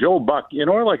 Joe Buck, you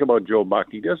know what I like about Joe Buck?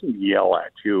 He doesn't yell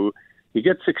at you. He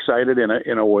gets excited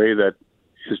in a way that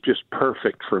is just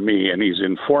perfect for me, and he's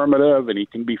informative, and he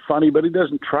can be funny, but he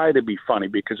doesn't try to be funny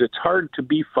because it's hard to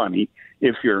be funny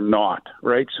if you're not,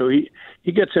 right? So he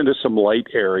gets into some light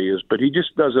areas, but he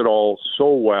just does it all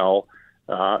so well.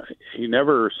 He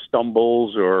never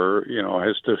stumbles or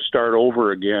has to start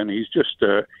over again. He's just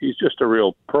a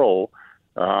real pro.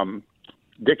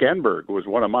 Dick Enberg was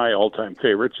one of my all-time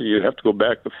favorites, and you'd have to go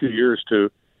back a few years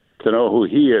to know who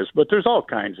he is. But there's all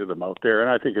kinds of them out there, and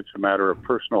I think it's a matter of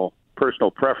personal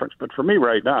preference. But for me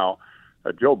right now,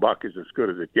 Joe Buck is as good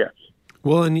as it gets.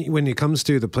 Well, and when it comes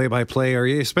to the play-by-play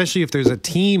area, especially if there's a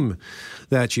team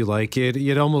that you like,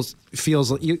 it almost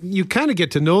feels like you kind of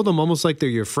get to know them almost like they're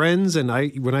your friends. And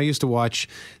when I used to watch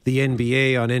the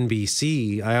NBA on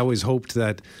NBC, I always hoped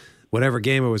that whatever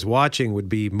game I was watching would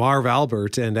be Marv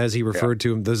Albert, and as he referred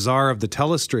to him, the czar of the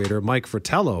telestrator, Mike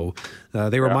Fratello.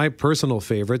 They were my personal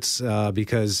favorites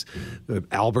because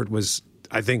Albert was,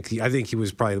 I think he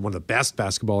was probably one of the best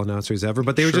basketball announcers ever,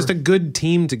 but they were just a good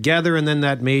team together, and then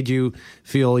that made you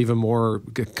feel even more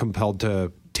compelled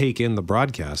to take in the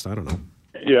broadcast. I don't know.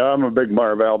 Yeah, I'm a big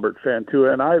Marv Albert fan too,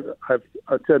 and I've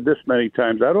said this many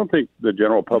times. I don't think the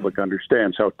general public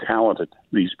understands how talented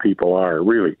these people are,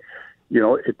 really.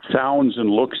 It sounds and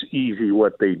looks easy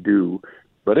what they do,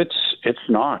 but it's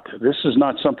not. This is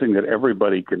not something that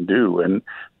everybody can do. And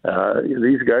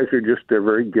these guys they're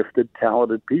very gifted,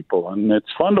 talented people, and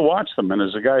it's fun to watch them. And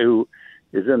as a guy who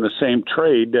is in the same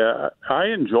trade, I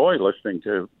enjoy listening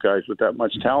to guys with that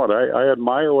much talent. I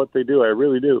admire what they do. I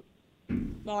really do.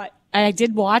 Well, I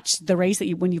did watch the race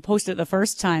when you posted it the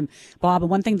first time, Bob, and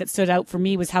one thing that stood out for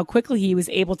me was how quickly he was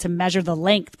able to measure the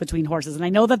length between horses. And I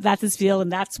know that that's his field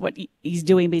and that's what he's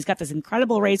doing, but he's got this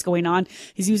incredible race going on.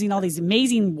 He's using all these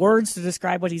amazing words to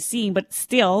describe what he's seeing, but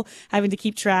still having to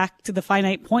keep track to the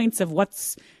finite points of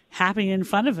what's happening in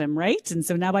front of him, right? And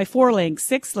so now by 4 lengths,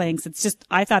 6 lengths, it's just,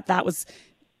 I thought that was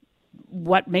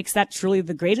what makes that truly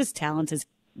the greatest talent, is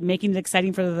making it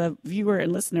exciting for the viewer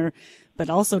and listener, but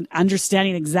also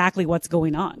understanding exactly what's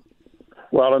going on.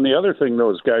 Well, and the other thing,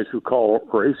 those guys who call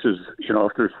races,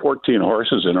 if there's 14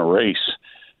 horses in a race,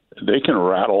 they can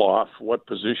rattle off what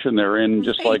position they're in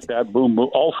just like that. Boom, boom,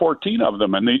 all 14 of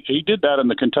them. And he did that in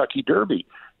the Kentucky Derby.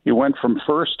 He went from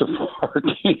first to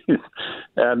 14th.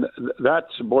 And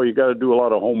you got to do a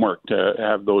lot of homework to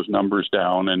have those numbers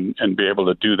down and be able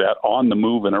to do that on the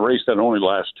move in a race that only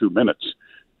lasts 2 minutes.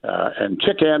 And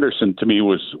Chick Anderson, to me,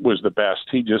 was the best.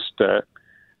 He just,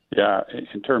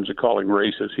 in terms of calling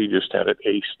races, he just had it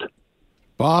aced.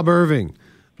 Bob Irving,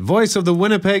 voice of the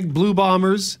Winnipeg Blue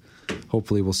Bombers.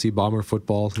 Hopefully we'll see Bomber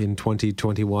football in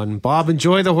 2021. Bob,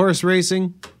 enjoy the horse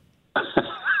racing.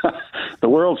 The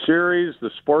World Series,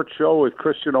 the sports show with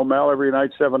Christian O'Malley every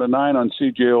night, 7 to 9 on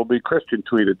CJOB. Christian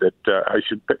tweeted that I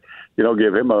should,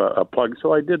 give him a plug.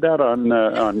 So I did that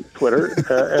on Twitter,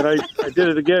 and I did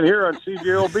it again here on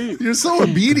CJOB. You're so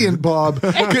obedient, Bob.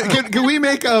 Can we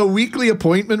make a weekly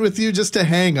appointment with you just to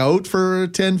hang out for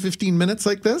 10, 15 minutes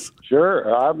like this?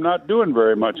 Sure. I'm not doing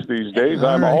very much these days.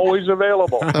 I'm always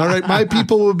available. All right. My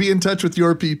people will be in touch with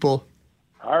your people.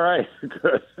 All right.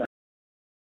 Good.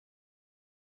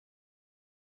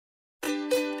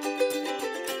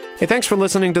 Hey, thanks for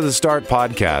listening to the Start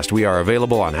Podcast. We are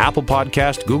available on Apple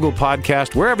Podcast, Google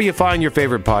Podcast, wherever you find your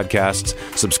favorite podcasts.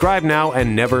 Subscribe now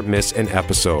and never miss an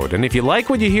episode. And if you like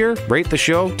what you hear, rate the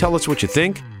show, tell us what you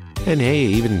think, and hey,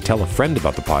 even tell a friend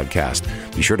about the podcast.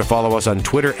 Be sure to follow us on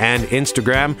Twitter and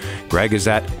Instagram. Greg is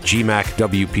at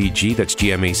GMACWPG, that's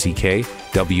GMACK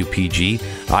WPG.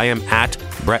 I am at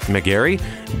Brett McGarry,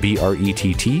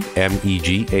 BRETTMEGARRY.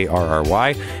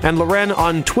 And Loren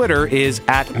on Twitter is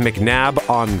at McNabb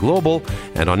on Global,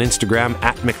 and on Instagram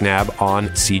at McNabb on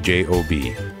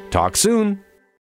CJOB. Talk soon.